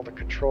throttle to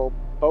control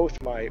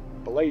both my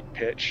blade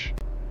pitch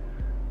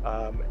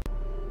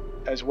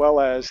as well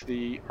as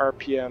the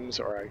RPMs,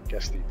 or I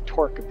guess the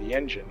torque of the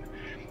engine,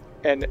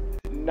 and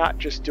not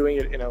just doing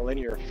it in a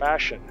linear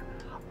fashion.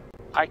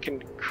 I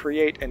can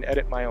create and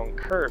edit my own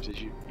curves,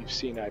 as you've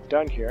seen I've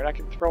done here, and I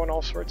can throw in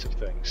all sorts of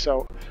things.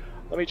 So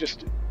let me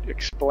just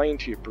explain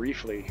to you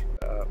briefly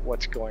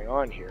what's going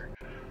on here.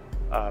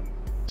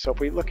 So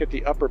if we look at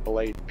the upper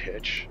blade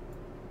pitch,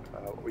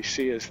 what we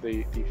see is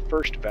the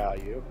first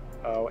value.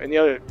 And the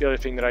other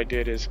thing that I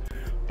did is,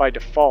 by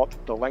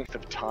default, the length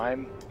of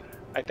time,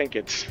 I think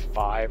it's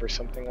 5 or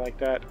something like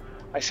that.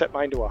 I set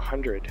mine to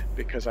 100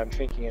 because I'm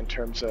thinking in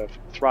terms of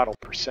throttle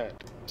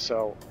percent.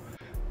 So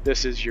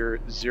this is your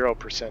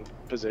 0%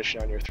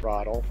 position on your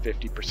throttle.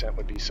 50%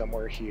 would be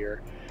somewhere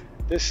here.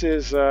 This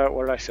is,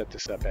 what did I set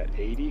this up at,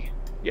 80?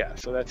 Yeah,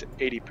 so that's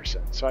 80%.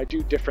 So I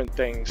do different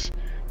things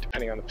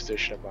depending on the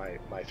position of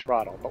my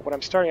throttle. But what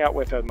I'm starting out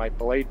with at my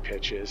blade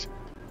pitch is,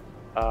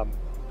 I'm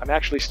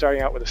actually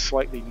starting out with a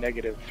slightly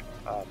negative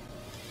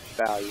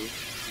value,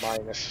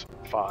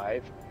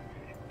 -5,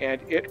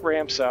 and it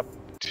ramps up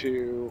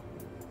to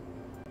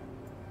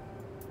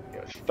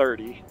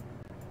 30,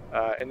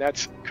 and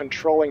that's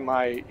controlling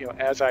my,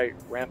 as I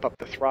ramp up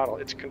the throttle,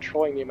 it's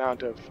controlling the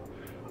amount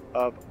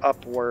of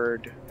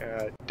upward,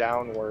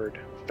 downward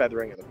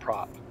feathering of the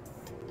prop.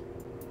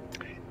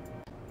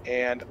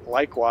 And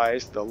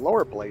likewise, the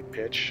lower blade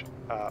pitch,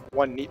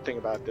 one neat thing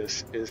about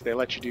this is they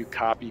let you do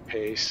copy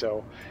paste.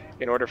 So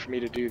in order for me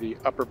to do the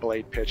upper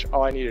blade pitch,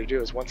 all I needed to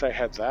do is, once I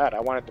had that, I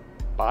wanted the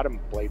bottom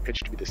blade pitch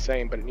to be the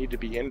same, but it needed to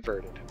be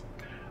inverted.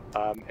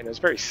 And it was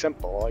very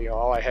simple.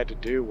 All I had to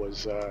do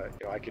was,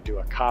 I could do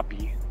a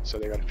copy. So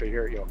they're going to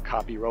figure,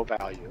 copy row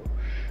value,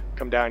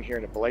 come down here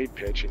in a blade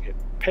pitch and hit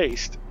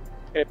paste,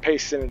 and it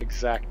pastes in an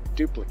exact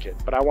duplicate.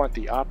 But I want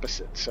the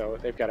opposite. So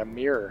they've got a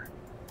mirror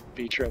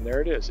feature, and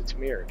there it is. It's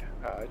mirrored.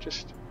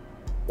 Just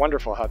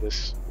wonderful how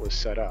this was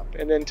set up.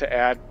 And then to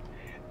add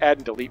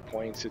and delete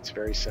points, it's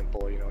very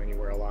simple.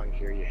 Anywhere along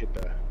here, you hit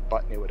the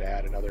button, it would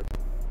add another,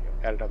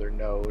 add another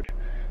node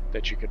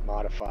that you could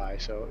modify.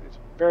 So it's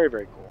very,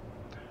 very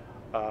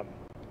cool.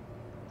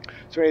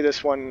 So anyway,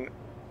 this one,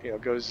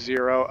 goes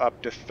 0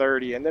 up to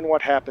 30, and then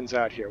what happens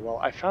out here? Well,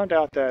 I found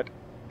out that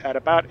at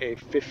about a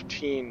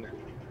 15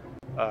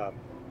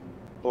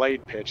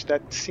 blade pitch,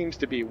 that seems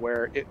to be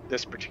where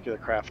this particular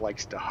craft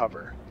likes to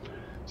hover.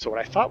 So what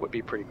I thought would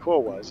be pretty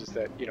cool is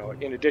that,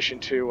 in addition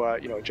to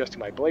adjusting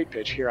my blade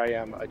pitch, here I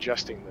am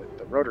adjusting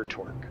the rotor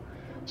torque.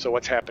 So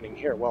what's happening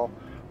here? Well,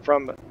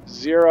 from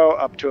 0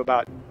 up to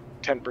about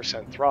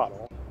 10%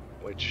 throttle,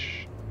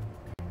 which,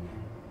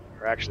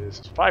 or actually this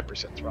is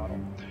 5% throttle,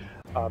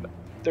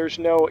 there's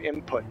no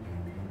input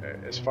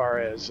as far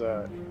as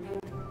the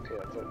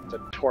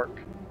torque.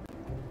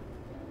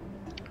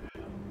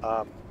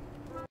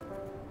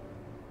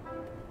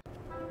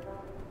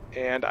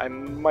 And I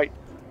might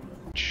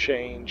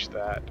change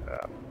that.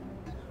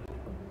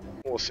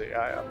 We'll see.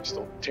 I'm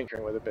still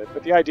tinkering with it a bit,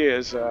 but the idea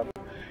is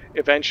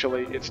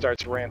eventually it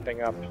starts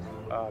ramping up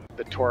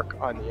the torque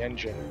on the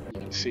engine.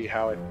 You can see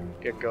how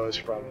it goes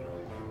from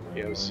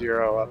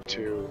 0 up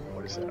to,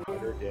 what is that,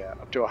 100? Yeah,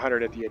 up to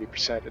 100 at the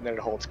 80%, and then it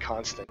holds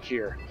constant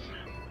here.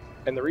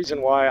 And the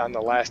reason why on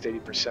the last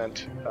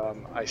 80%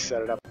 I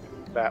set it up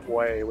that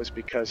way was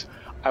because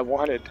I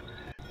wanted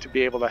to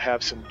be able to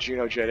have some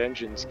Juno jet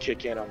engines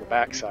kick in on the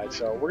backside.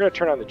 So we're going to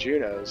turn on the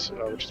Junos,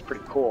 which is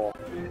pretty cool,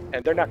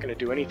 and they're not going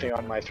to do anything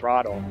on my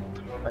throttle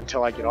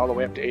until I get all the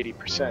way up to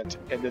 80%,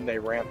 and then they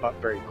ramp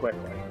up very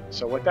quickly.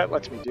 So what that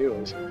lets me do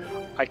is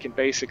I can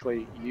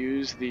basically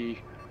use the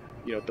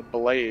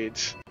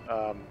blades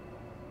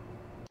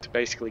to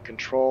basically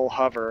control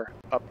hover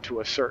up to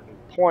a certain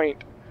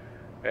point,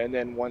 and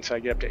then once I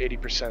get up to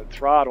 80%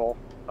 throttle,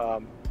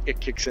 it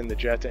kicks in the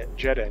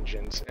jet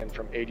engines, and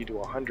from 80 to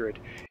 100,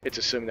 it's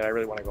assuming that I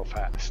really want to go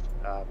fast.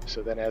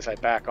 So then as I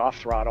back off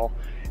throttle,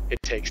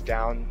 it takes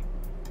down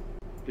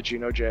the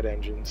Juno jet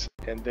engines,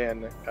 and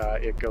then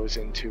it goes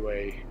into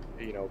a,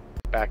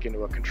 back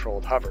into a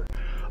controlled hover.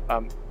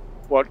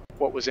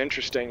 What was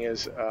interesting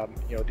is,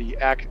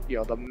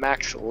 the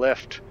max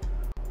lift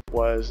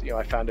was,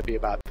 I found to be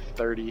about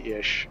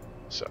 30-ish.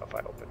 So if I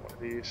open one of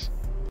these,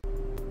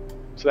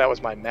 so that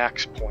was my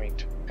max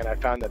point, and I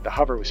found that the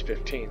hover was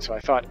 15. So I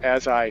thought,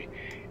 as I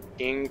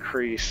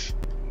increase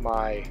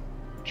my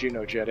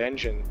Juno jet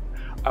engine,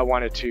 I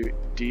wanted to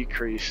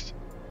decrease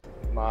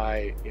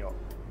my,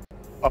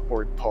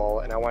 upward pull,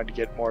 and I wanted to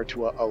get more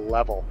to a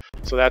level.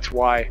 So that's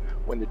why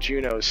when the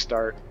Junos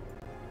start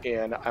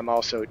in, I'm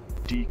also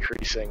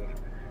decreasing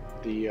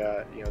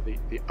the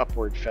the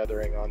upward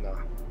feathering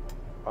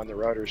on the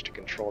rotors to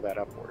control that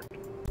upward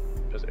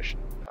position.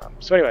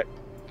 So anyway,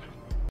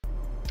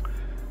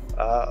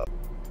 a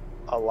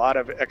lot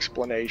of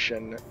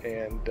explanation,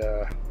 and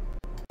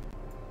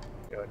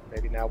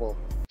maybe now we'll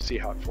see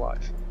how it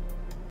flies.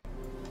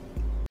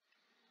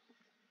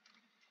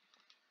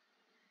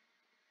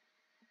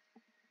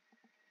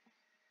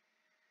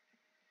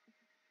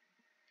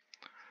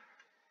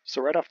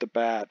 So right off the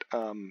bat,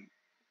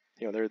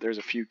 there's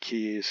a few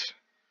keys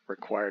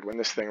required. When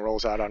this thing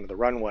rolls out onto the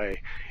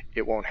runway,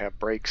 it won't have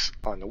brakes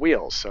on the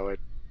wheels, so it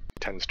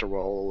tends to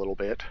roll a little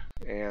bit.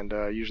 And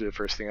usually the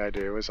first thing I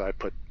do is I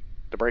put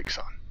the brakes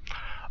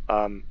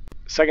on.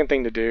 Second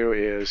thing to do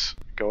is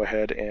go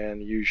ahead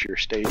and use your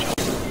staging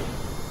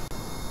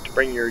to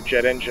bring your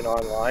jet engine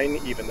online,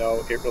 even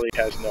though it really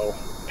has no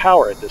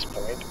power at this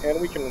point. And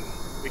we can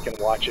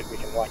watch it. We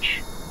can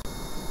watch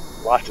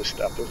lots of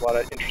stuff. There's a lot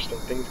of interesting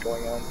things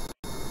going on.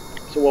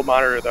 So we'll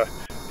monitor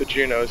the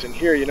Junos, and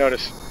here you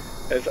notice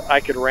as I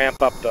could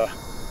ramp up the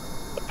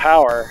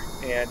power,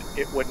 and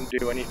it wouldn't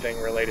do anything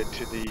related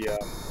to the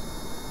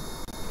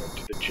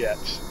to the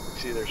jets.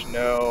 See, there's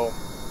no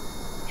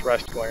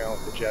thrust going on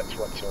with the jets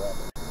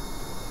whatsoever.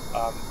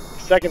 The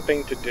second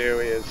thing to do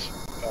is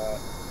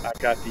I've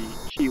got the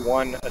key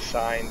 1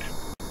 assigned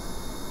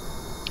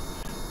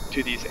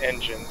to these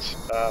engines.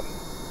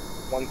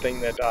 One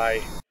thing that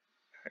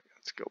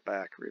let's go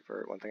back,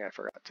 revert. One thing I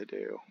forgot to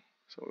do.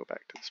 So we'll go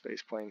back to the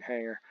space plane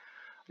hangar.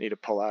 I need to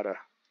pull out a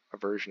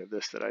version of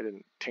this that I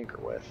didn't tinker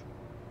with.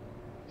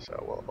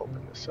 So we'll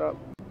open this up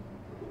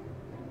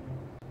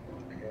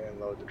and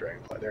load the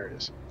Dragonfly. There it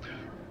is.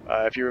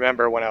 If you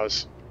remember when I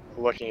was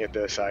looking at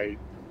this, I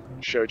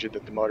showed you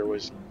that the motor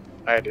was,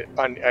 I had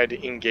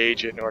to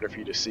engage it in order for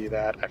you to see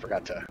that. I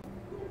forgot to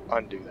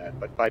undo that,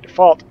 but by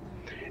default,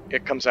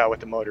 it comes out with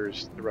the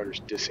rotors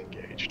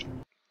disengaged.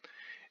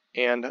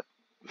 And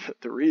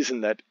the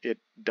reason that it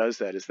does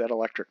that is that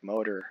electric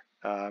motor,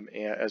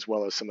 as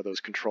well as some of those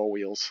control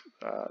wheels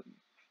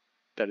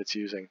that it's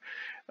using,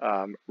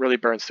 really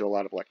burns through a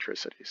lot of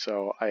electricity.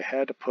 So I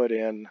had to put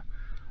in,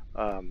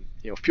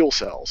 fuel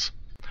cells,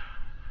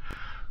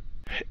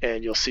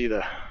 and you'll see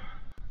the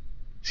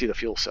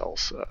fuel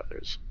cells.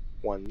 There's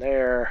one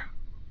there,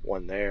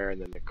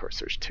 and then of course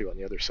there's 2 on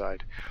the other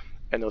side.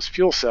 And those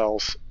fuel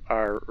cells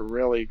are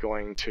really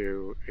going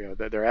to,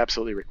 they're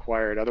absolutely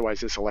required. Otherwise,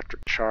 this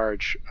electric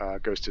charge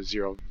goes to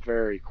 0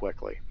 very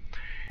quickly.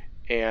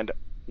 And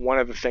one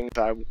of the things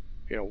I,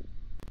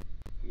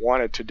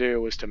 wanted to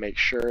do was to make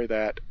sure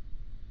that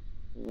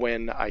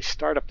when I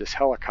start up this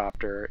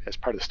helicopter, as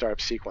part of the startup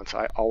sequence,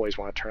 I always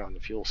want to turn on the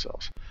fuel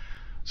cells.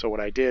 So what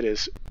I did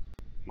is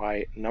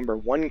my number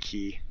 1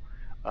 key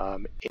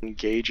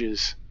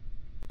engages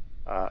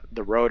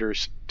the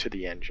rotors to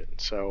the engine.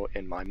 So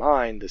in my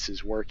mind, this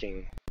is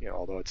working,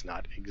 although it's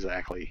not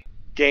exactly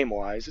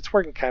game-wise, it's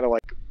working kind of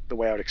like the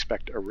way I would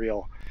expect a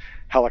real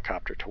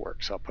helicopter to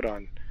work. So I'll put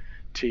on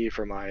T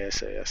for my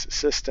SAS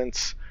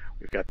assistance.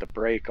 We've got the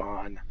brake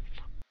on.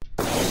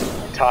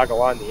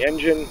 Toggle on the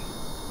engine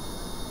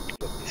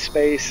with the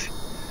space.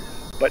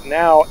 But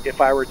now,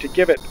 if I were to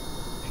give it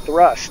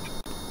thrust,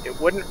 it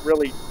wouldn't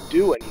really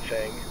do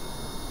anything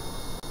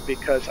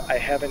because I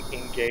haven't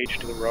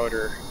engaged the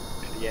rotor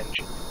to the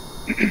engine.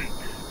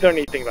 The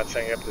neat thing about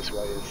setting it up this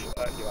way is,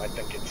 I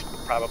think it's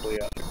probably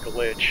a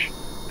glitch.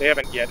 They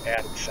haven't yet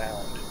added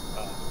sound,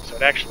 so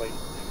it actually,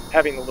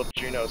 having the little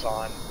Junos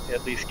on,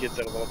 at least gives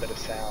it a little bit of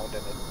sound,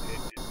 and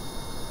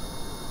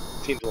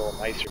it seems a little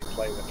nicer to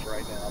play with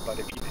right now. But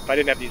if I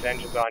didn't have these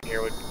engines on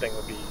here, the thing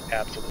would be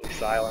absolutely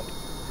silent,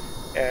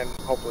 and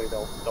hopefully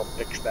they'll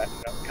fix that in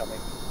an upcoming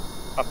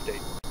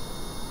update.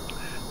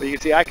 But you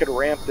can see I could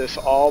ramp this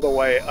all the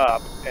way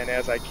up, and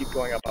as I keep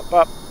going up,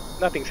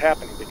 nothing's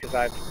happening because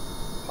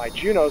my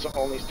Junos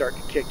only start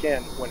to kick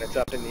in when it's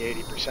up in the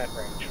 80%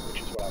 range,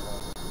 which is what I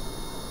want.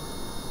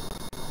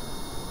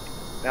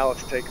 Now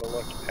let's take a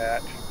look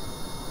at,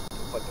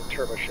 put the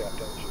turboshaft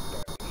engine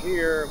down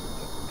here,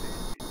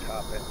 put the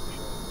top engine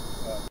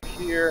up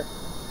here,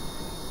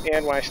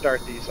 and when I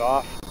start these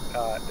off,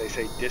 they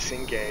say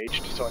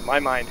disengaged. So in my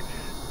mind,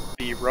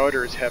 the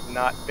rotors have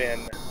not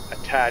been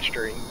attached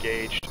or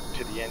engaged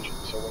to the engine.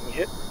 So when we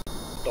hit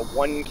the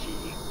 1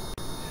 key,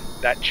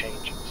 that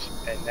changes,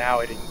 and now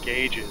it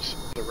engages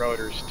the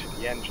rotors to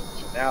the engine.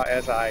 So now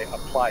as I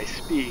apply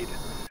speed,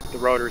 the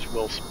rotors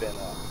will spin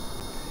up.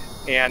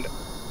 And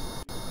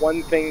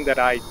one thing that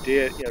I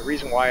did, the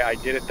reason why I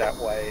did it that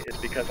way is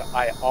because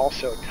I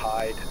also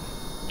tied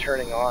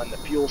turning on the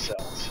fuel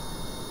cells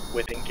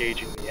with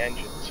engaging the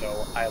engine,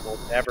 so I will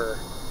never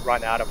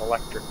run out of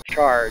electric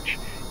charge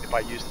if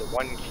I use the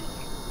one key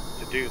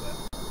to do that.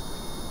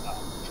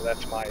 So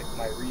that's my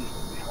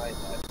reasoning behind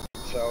that.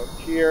 So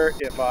here,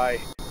 if I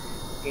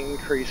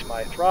increase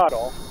my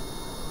throttle,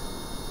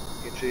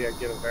 you can see I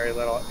give it very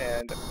little,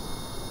 and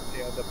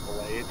the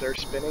blades are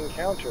spinning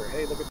counter.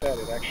 Hey, look at that!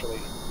 It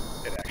actually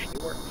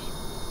works.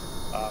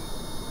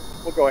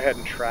 We'll go ahead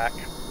and track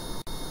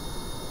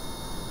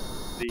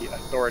the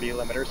authority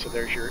limiter. So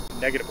there's your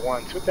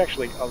 -1. So it's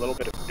actually a little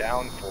bit of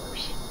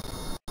downforce.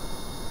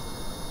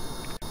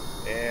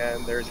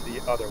 And there's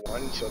the other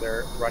one. So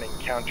they're running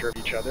counter of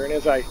each other. And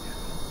as I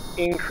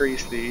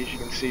increase these, you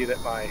can see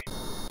that my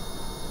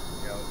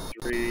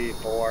 3,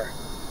 4,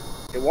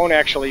 it won't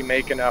actually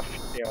make enough.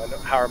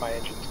 How are my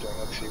engines doing?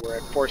 Let's see. We're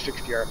at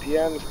 460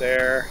 RPMs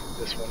there.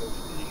 This one is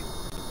the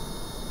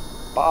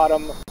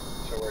bottom.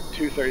 So we're at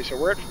 230. So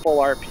we're at full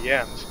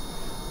RPMs.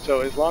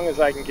 So as long as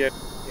I can get,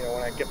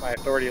 when I get my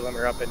authority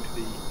limiter up into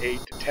the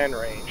 8 to 10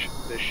 range,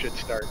 this should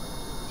start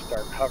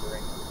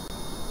hovering.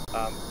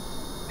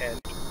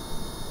 And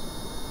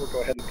we'll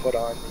go ahead and put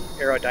on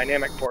the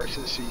aerodynamic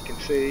forces so you can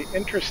see.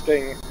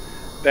 Interesting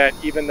that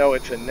even though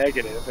it's a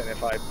negative, and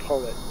if I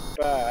pull it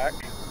back,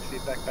 see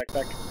back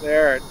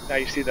there, now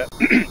you see that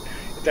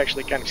it's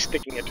actually kind of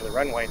sticking it to the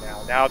runway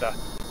now. Now the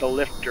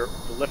lift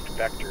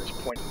vector is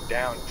pointing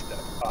down instead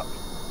of up.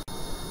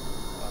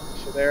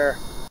 So there,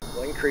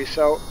 we'll increase.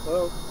 So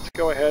let's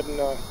go ahead and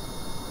we'll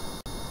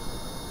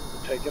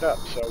take it up.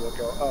 So we'll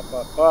go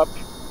up,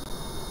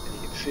 and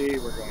you can see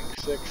we're going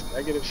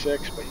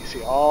 -6, but you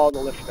see all the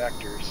lift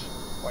vectors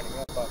pointing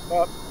up,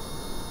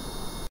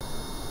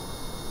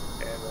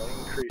 and we'll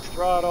increase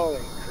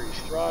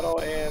throttle,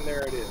 and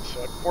there it is.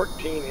 So at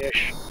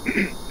 14-ish,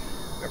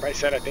 remember I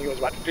said I think it was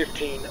about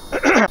 15,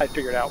 I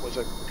figured out was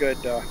a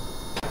good,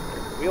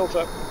 bring the wheels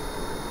up.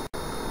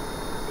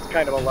 It's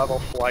kind of a level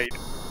flight,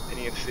 and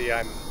you can see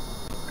I'm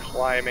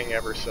climbing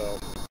ever so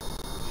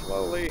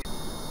slowly,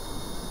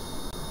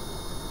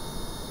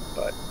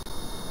 but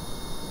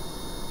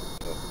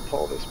we'll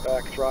pull this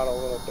back throttle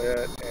a little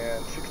bit,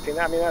 and 16,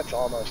 I mean that's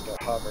almost a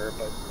hover,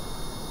 but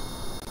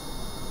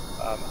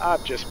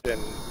I've just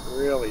been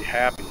really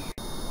happy.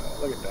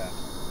 Look at that.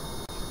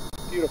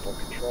 Beautiful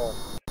control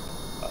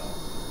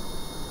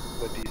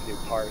with these new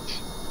parts.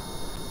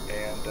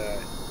 And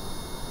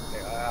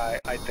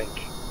I think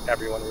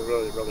everyone will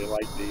really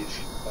like these.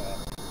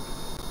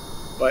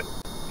 But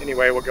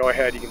anyway, we'll go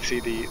ahead. You can see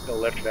the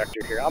lift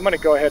vector here. I'm going to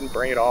go ahead and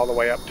bring it all the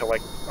way up to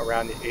like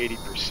around the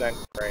 80%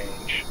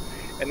 range.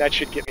 And that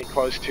should get me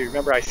close to,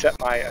 remember I set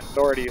my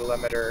authority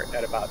limiter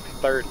at about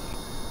 30.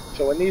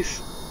 So when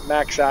these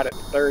max out at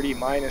 30,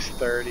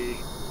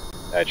 -30,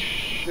 that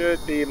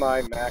should be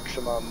my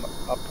maximum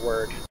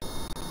upward.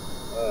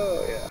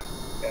 Oh yeah,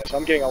 so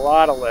I'm getting a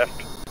lot of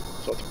lift,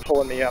 so it's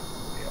pulling me up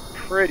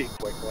pretty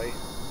quickly.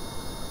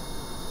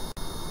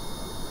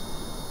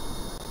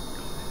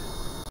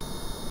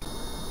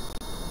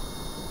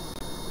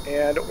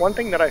 And one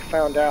thing that I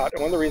found out,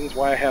 and one of the reasons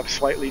why I have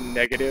slightly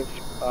negative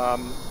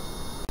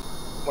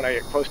when I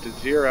get close to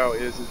 0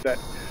 is that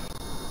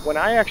when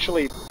I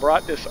actually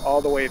brought this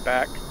all the way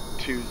back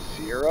to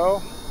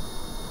 0,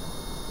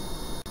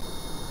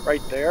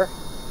 right there,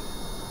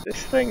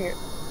 this thing,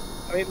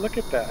 I mean, look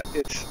at that.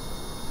 It's,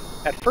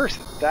 at first,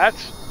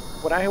 that's,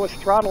 when I was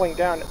throttling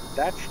down,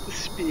 that's the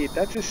speed.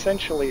 That's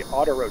essentially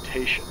auto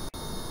rotation.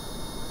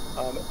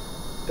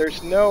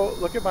 There's no,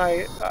 look at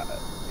my,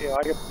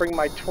 I can bring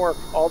my torque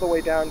all the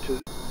way down to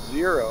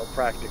 0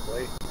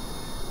 practically.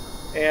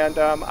 And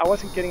I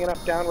wasn't getting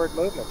enough downward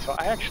movement. So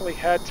I actually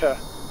had to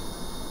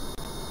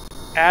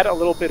add a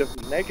little bit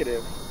of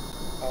negative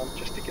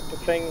just to get the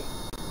thing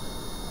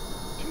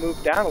to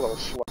move down a little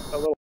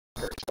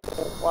quicker.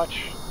 So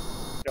watch,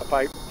 if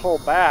I pull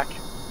back,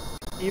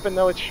 even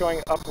though it's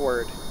showing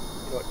upward,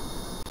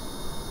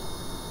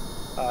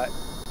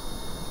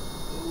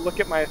 look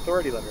at my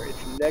authority limiter,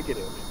 it's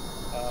negative.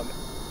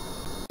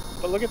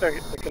 But look at the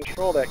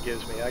control that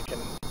gives me. I can,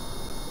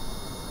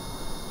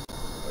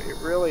 it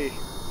really,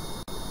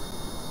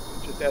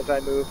 just as I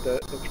move the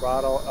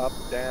throttle up,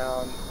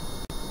 down,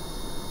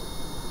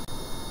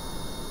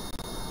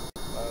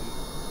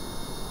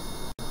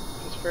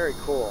 just very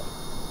cool.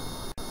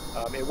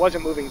 It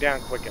wasn't moving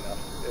down quick enough,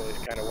 is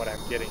kind of what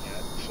I'm getting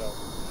at. So,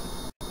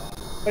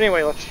 but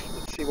anyway, let's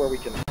see where we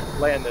can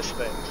land this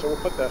thing. So we'll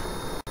put the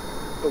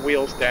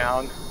wheels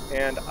down,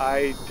 and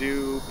I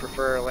do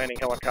prefer landing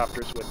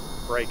helicopters with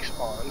brakes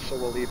on, so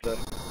we'll leave the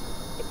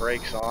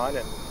brakes on,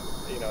 and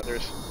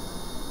there's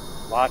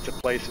lots of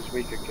places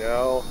we could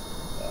go.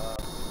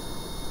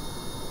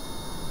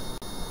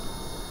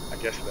 I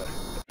guess the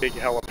big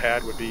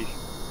helipad would be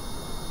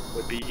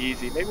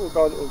easy. Maybe we'll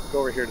go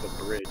over here to the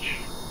bridge.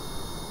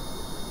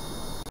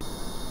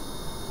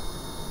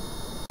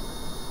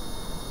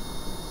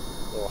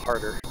 A little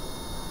harder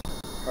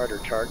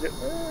target.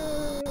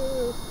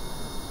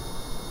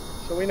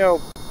 So we know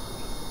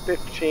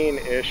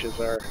 15-ish is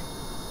our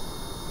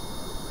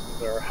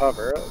our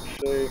hover. Let's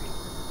see.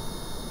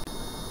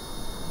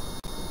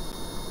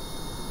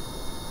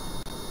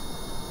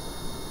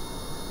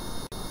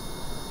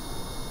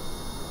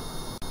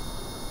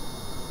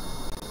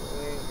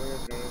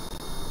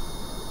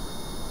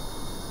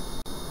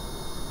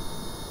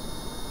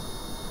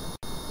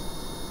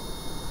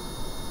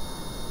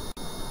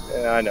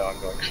 Yeah, I know I'm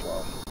going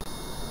slow.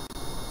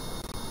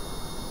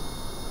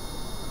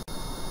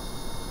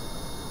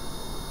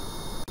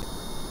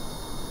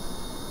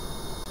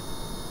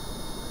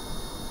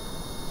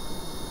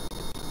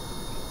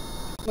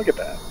 Look at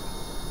that.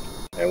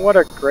 And what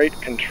a great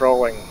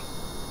controlling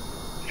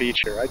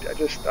feature.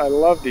 I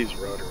love these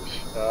rotors.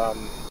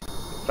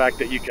 The fact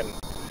that you can,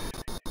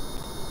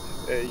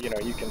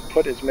 you can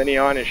put as many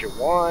on as you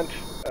want.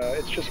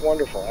 It's just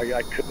wonderful.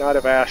 I could not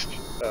have asked,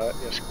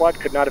 Squad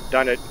could not have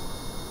done it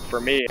for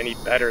me any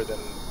better than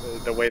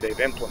the way they've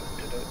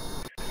implemented it.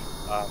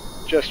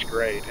 Just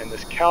great. And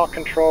this Cal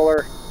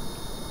controller,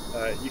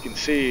 you can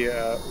see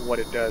what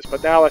it does.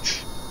 But now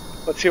let's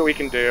see what we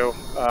can do.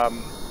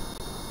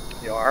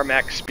 Our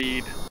max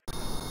speed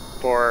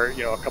for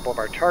a couple of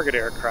our target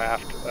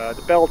aircraft,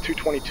 the Bell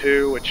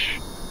 222, which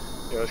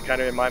is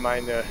kind of in my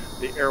mind the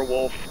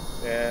Airwolf,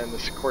 and the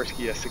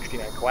Sikorsky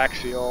S-69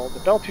 Coaxial. The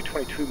Bell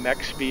 222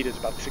 max speed is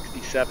about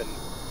 67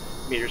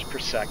 meters per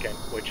second,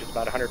 which is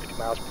about 150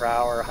 miles per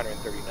hour,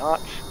 130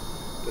 knots.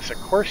 The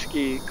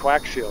Sikorsky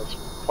Coaxial is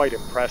quite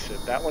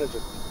impressive. That one is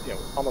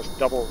almost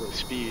double the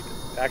speed.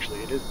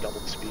 Actually, it is double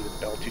the speed of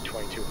the Bell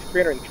 222. It's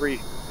 303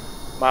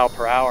 mile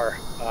per hour,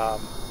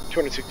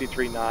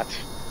 263 knots.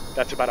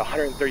 That's about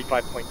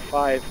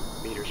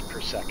 135.5 meters per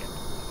second.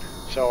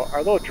 So our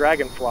little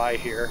Dragonfly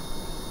here,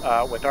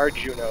 with our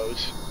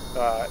Junos,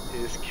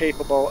 is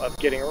capable of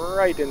getting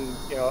right in,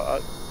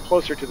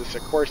 closer to the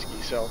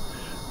Sikorsky. So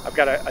I've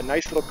got a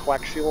nice little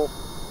coaxial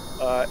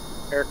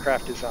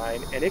aircraft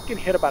design, and it can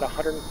hit about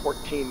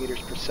 114 meters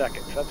per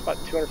second. So that's about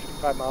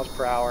 255 miles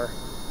per hour,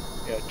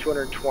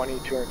 220,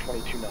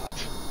 222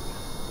 knots.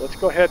 Let's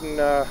go ahead and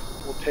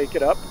we'll take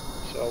it up.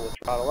 So we'll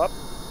throttle up.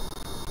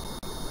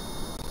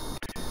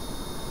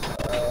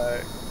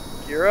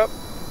 Gear up.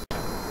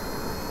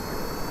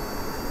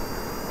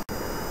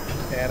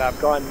 And I've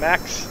gone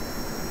max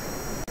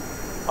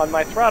on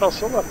my throttle,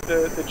 so look,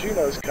 the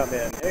Junos come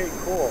in. Hey,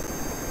 cool.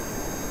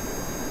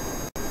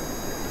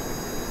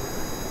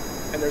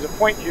 And there's a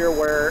point here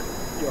where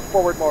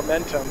forward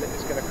momentum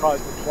is going to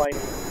cause the plane,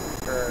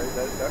 or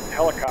the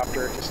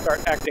helicopter, to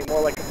start acting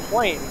more like a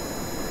plane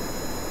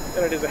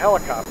than it is a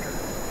helicopter.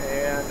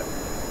 And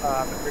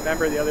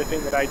remember, the other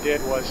thing that I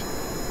did was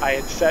I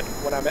had set,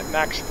 when I'm at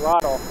max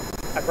throttle,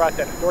 I brought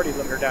that authority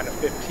limiter down to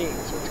 15,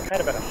 so it's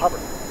kind of at a hover.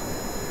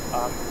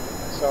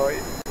 So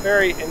it's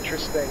very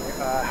interesting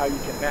how you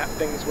can map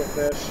things with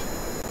this.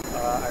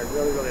 I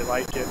really, really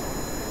like it.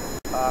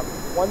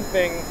 One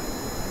thing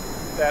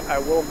that I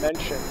will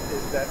mention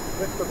is that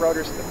with the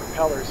rotors and the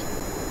propellers,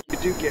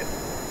 you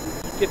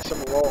get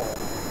some roll.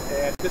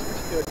 And this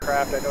particular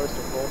craft, I noticed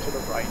a roll to the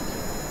right.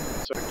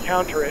 So to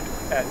counter it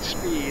at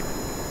speed,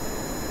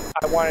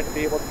 I wanted to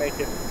be able to make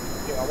it,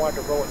 I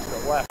wanted to roll it to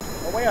the left.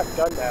 And the way I've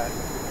done that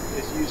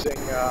is using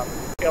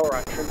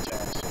aileron trim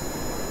tabs.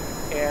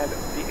 And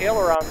the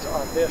ailerons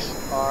on this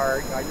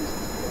are, I use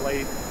this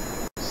blade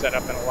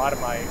setup in a lot of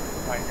my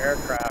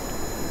aircraft.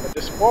 But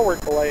this forward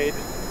blade,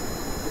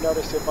 you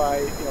notice if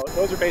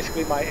those are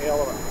basically my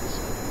ailerons.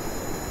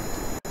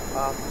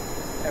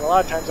 And a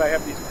lot of times I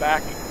have these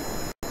back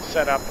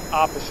set up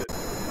opposite.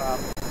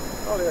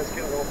 Oh, there's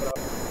getting a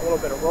little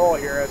bit of roll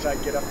here as I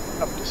get up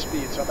to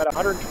speed. So I'm at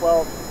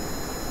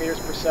 112 meters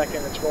per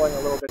second. It's rolling a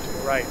little bit to the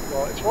right.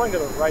 Well, it's rolling to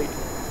the right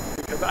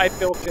because I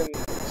built in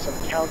some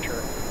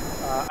counter.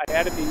 I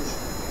added these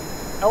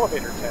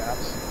elevator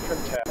tabs,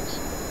 trim tabs,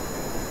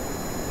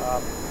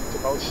 to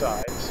both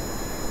sides.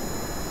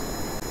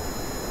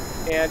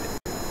 And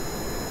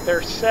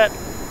they're set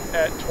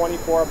at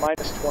 24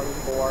 minus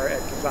 24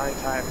 at design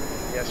time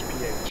in the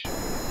SPH.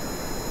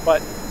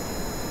 But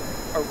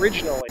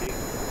originally,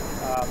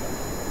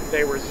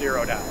 they were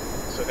zeroed out,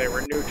 so they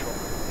were neutral.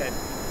 And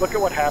look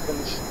at what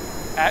happens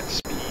at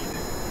speed.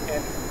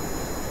 And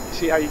you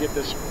see how you get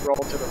this roll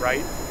to the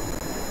right?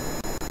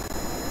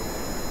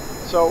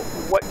 So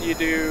what do you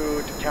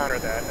do to counter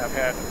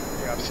that?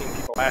 I've seen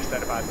people ask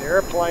that about the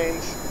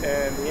airplanes,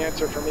 and the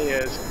answer for me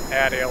is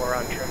add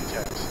aileron trim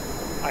tabs.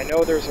 I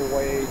know there's a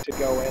way to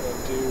go in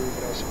and do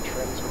some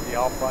trims with the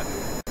alt button.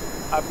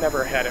 I've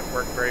never had it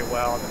work very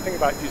well. And the thing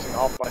about using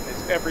alt button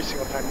is every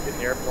single time you get in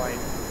the airplane,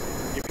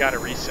 you've got to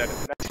reset it.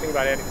 The nice thing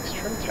about adding these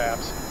trim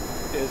tabs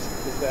is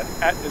that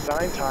at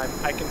design time,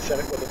 I can set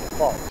it with a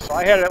default. So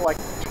I had it at like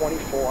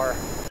 24.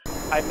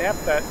 I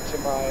mapped that to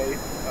my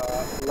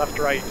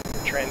left-right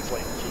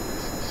translate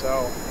keys.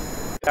 So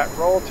that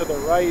roll to the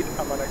right,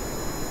 I'm going to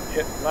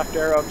hit left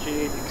arrow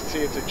key. You can see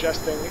it's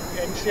adjusting.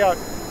 And you see how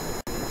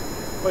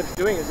what it's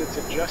doing is it's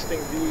adjusting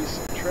these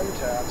trim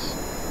tabs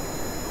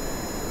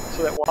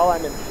so that while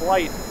I'm in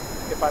flight,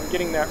 if I'm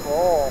getting that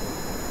roll,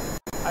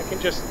 I can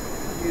just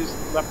use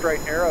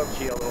left-right arrow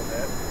key a little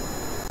bit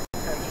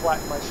and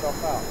flatten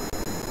myself out.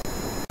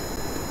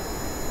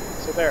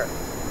 So there.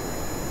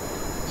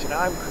 So now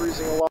I'm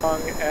cruising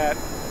along at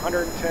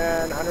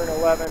 110,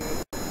 111,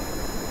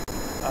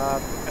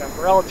 and I'm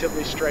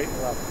relatively straight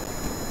and level.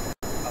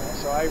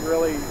 So I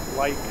really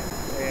like,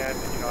 and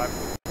you know,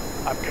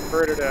 I've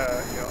converted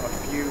a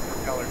few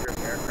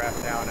propeller-driven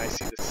aircraft now, and I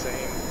see the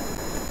same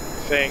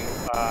thing.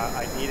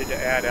 I needed to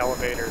add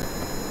elevator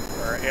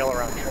or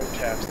aileron trim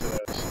tabs to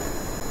those,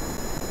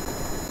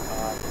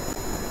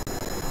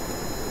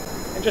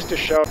 and just to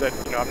show that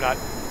it's not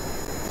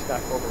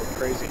overly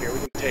crazy here. We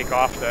can take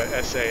off the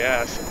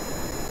SAS. And,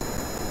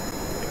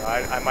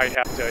 I might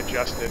have to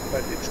adjust it,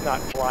 but it's not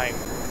flying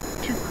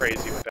too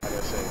crazy with that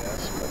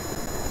SAS. But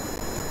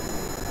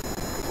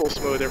it's a little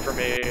smoother for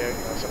me.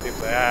 Some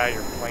people say,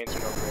 your planes are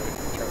no good if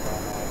you turn it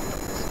on.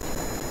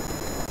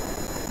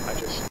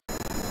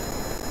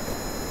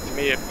 To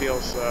me, it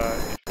feels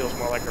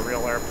more like a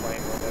real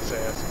airplane when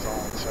SAS is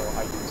on, so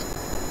I use it.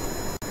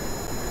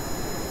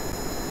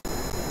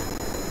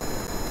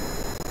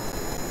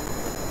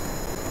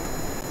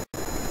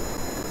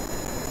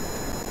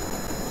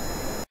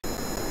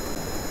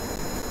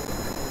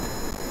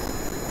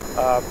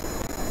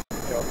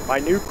 My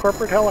new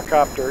corporate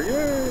helicopter,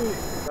 yay!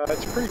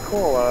 It's pretty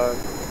cool.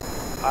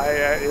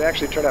 It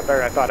actually turned out better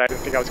than I thought. I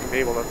didn't think I was going to be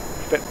able to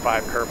fit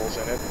 5 Kerbals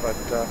in it, but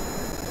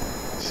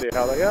let's see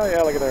how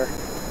yeah, look at there,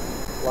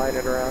 flying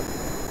it around.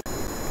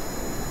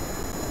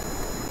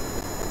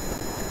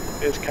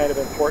 It is kind of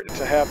important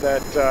to have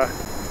that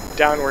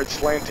downward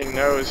slanting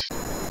nose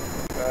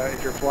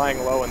if you're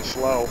flying low and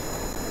slow.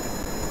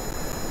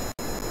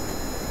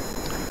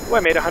 Oh, I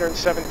made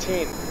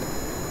 117.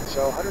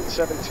 So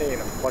 117,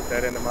 I'll plug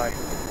that into my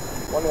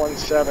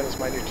 117 is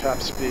my new top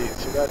speed.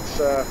 So that's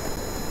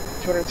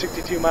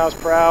 262 miles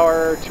per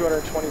hour,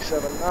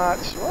 227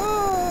 knots.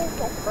 Whoa,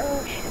 don't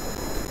crash.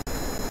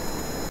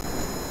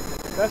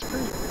 That's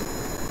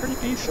pretty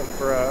decent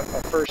for a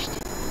first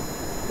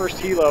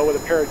helo with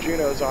a pair of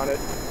Junos on it.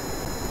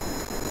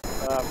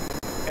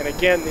 And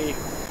again,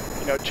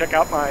 check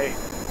out my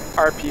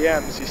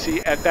RPMs. You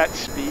see, at that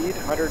speed,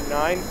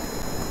 109.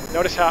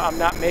 Notice how I'm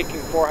not making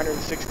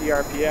 460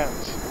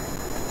 RPMs.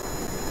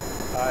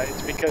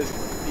 It's because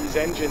these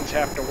engines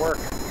have to work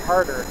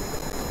harder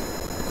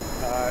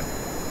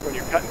when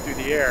you're cutting through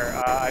the air.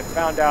 I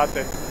found out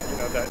that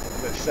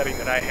the setting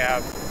that I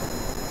have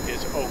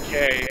is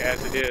okay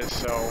as it is,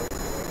 so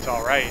it's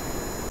all right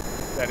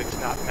that it's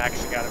not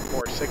maxing out at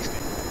 460.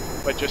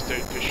 But just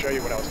to show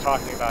you what I was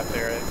talking about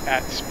there,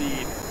 at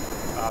speed,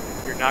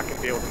 you're not going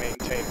to be able to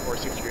maintain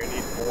 460. You're going to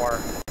need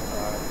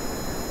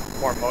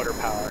more motor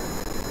power.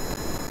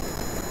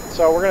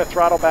 So we're going to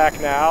throttle back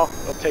now.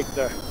 We'll take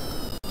the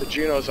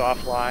Junos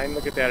offline.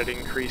 Look at that, it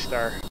increased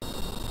our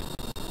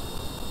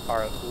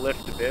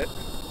lift a bit.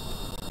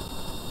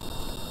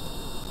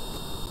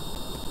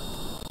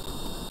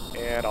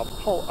 And I'll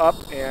pull up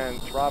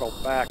and throttle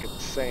back at the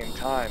same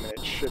time, and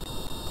it should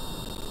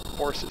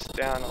force us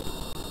down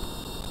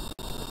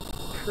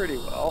pretty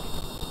well.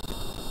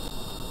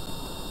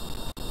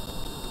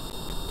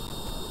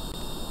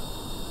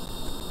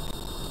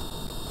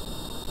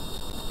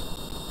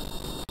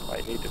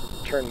 I need to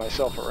turn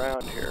myself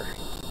around here.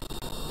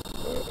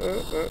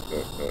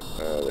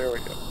 There we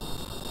go.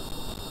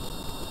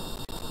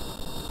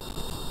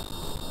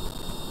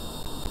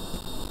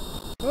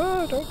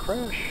 Oh, don't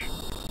crash.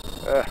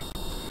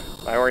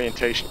 My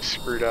orientation is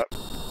screwed up.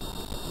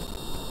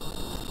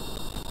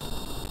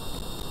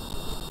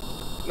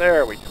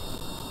 There we go.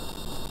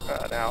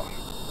 Now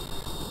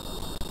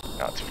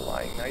it's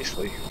flying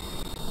nicely.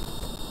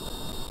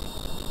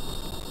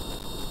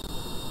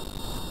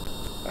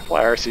 I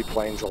fly RC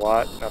planes a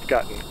lot, and I've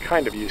gotten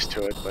kind of used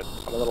to it, but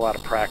I'm a little out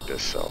of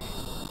practice, so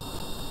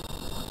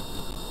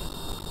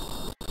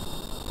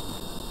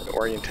the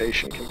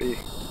orientation can be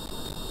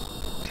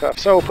tough.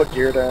 So we'll put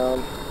gear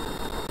down.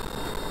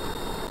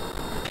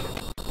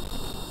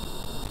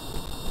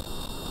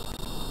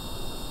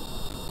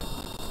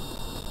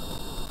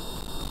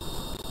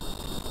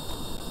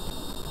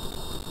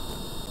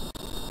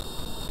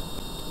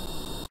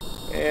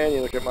 And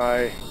you look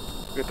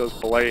at those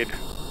blade.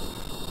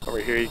 Over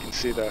here you can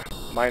see the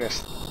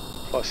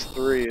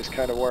 -+3 is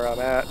kind of where I'm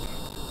at.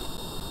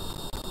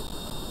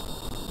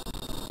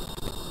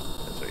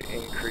 As we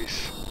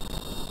increase.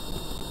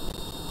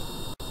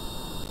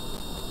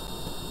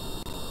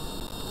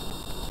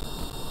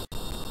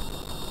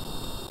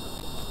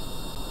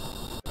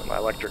 And my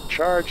electric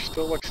charge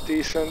still looks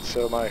decent,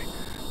 so my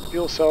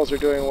fuel cells are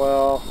doing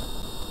well.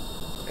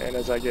 And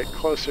as I get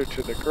closer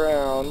to the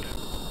ground,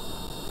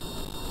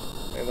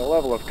 and the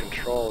level of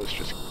control is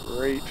just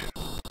great.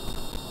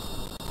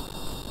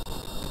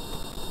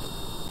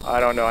 I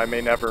don't know. I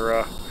may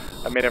never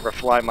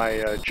fly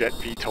my jet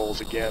VTOLs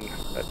again.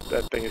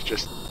 That thing is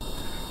just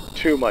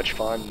too much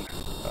fun.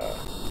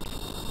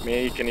 I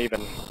mean, you can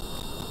even,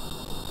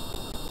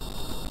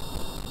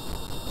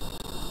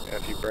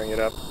 if you bring it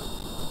up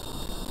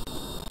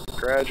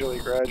gradually.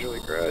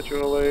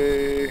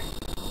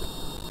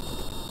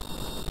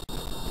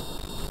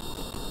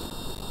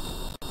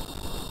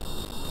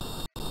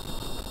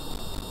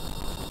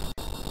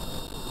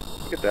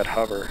 Look at that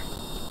hover.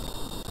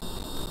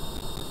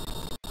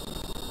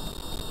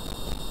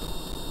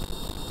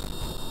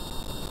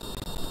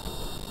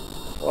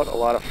 What a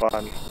lot of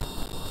fun.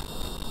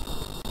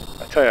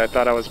 I tell you, I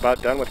thought I was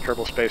about done with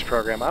Kerbal Space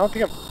Program. I don't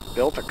think I've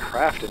built a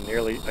craft in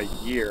nearly a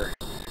year.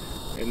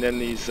 And then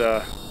these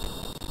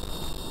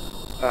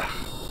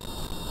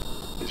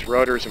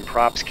rotors and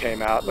props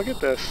came out. Look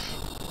at this.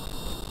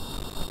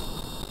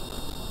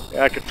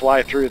 Yeah, I could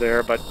fly through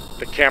there, but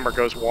the camera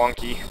goes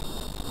wonky.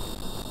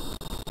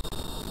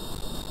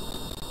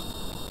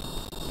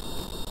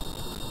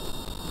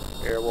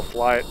 Here, we'll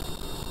fly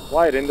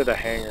it into the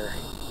hangar.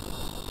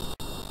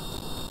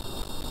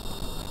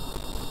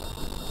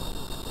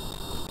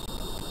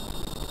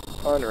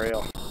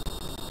 Unreal.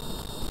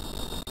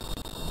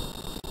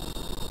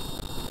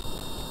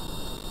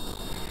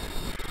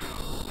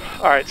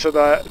 All right, so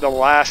the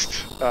last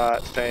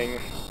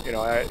thing, you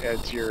know,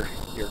 as you're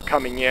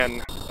coming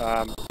in,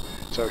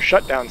 so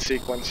shutdown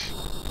sequence,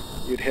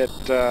 you'd hit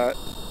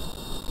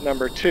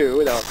number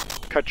 2. That'll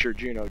cut your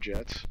Juno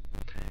jets.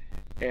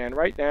 And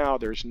right now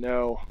there's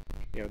no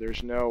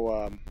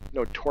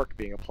torque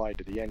being applied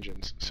to the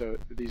engines, so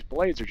these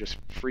blades are just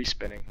free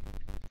spinning.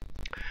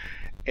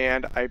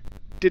 And I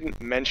didn't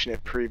mention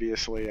it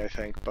previously, I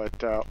think,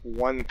 but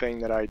one thing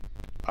that I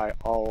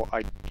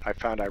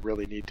found I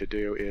really need to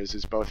do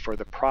is both for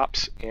the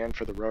props and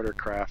for the rotor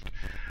craft.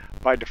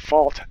 By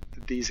default,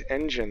 these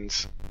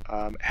engines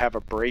have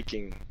a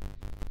braking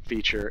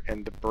feature,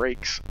 and the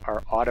brakes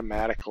are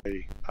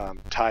automatically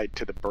tied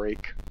to the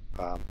brake,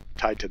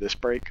 tied to this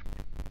brake.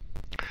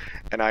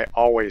 And I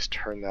always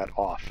turn that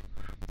off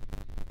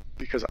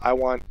because I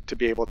want to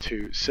be able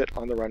to sit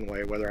on the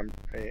runway, whether I'm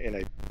in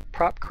a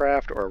prop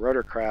craft or a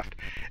rotor craft,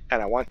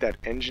 and I want that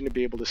engine to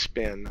be able to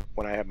spin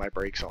when I have my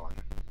brakes on.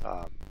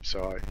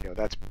 So you know,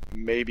 that's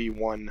maybe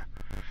one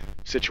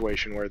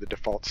situation where the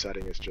default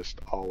setting is just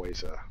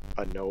always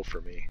a no for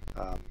me.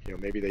 You know,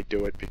 maybe they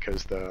do it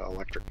because the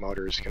electric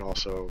motors can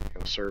also, you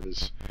know, serve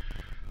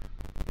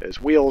as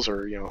wheels,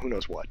 or, you know, who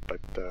knows what.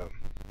 But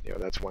you know,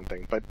 that's one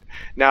thing. But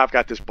now I've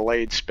got this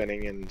blade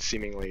spinning in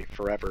seemingly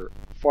forever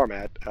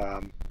format.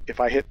 If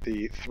I hit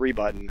the 3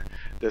 button,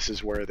 this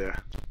is where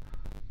there.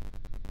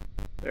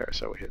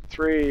 So we hit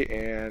 3,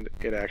 and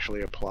it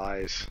actually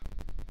applies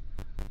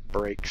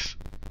brakes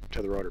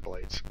to the rotor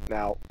blades.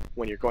 Now,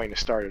 when you're going to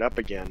start it up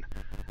again,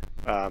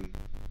 then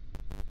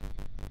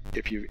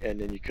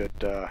you could,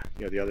 you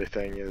know, the other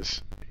thing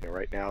is, you know,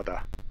 right now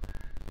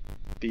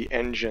the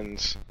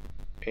engines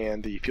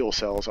and the fuel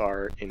cells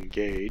are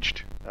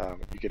engaged.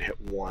 You could hit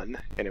 1,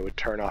 and it would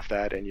turn off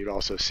that, and you'd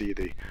also see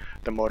the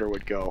motor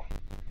would go.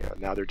 You know,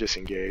 now they're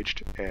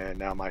disengaged, and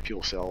now my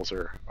fuel cells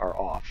are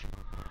off.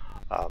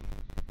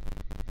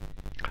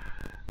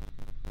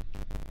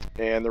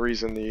 And the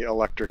reason the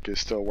electric is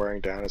still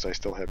wearing down is I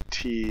still have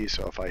T,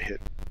 so if I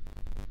hit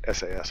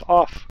SAS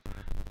off,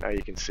 now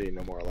you can see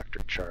no more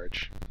electric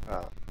charge.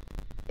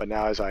 But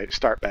now as I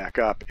start back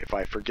up, if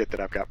I forget that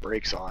I've got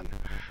brakes on,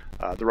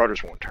 the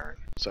rotors won't turn.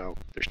 So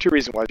there's 2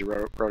 reasons why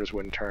the rotors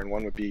wouldn't turn.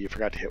 One would be you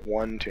forgot to hit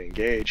 1 to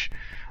engage.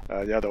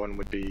 The other one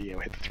would be, you know,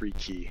 hit the 3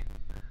 key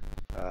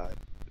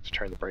to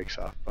turn the brakes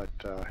off. But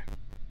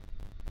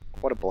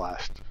what a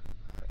blast!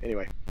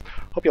 Anyway,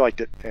 hope you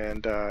liked it,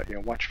 and you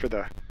know, watch for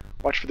the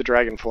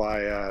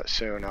Dragonfly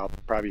soon. I'll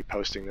probably be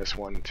posting this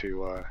one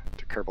to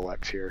Kerbal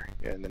X here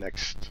in the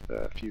next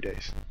few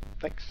days.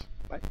 Thanks.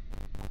 Bye.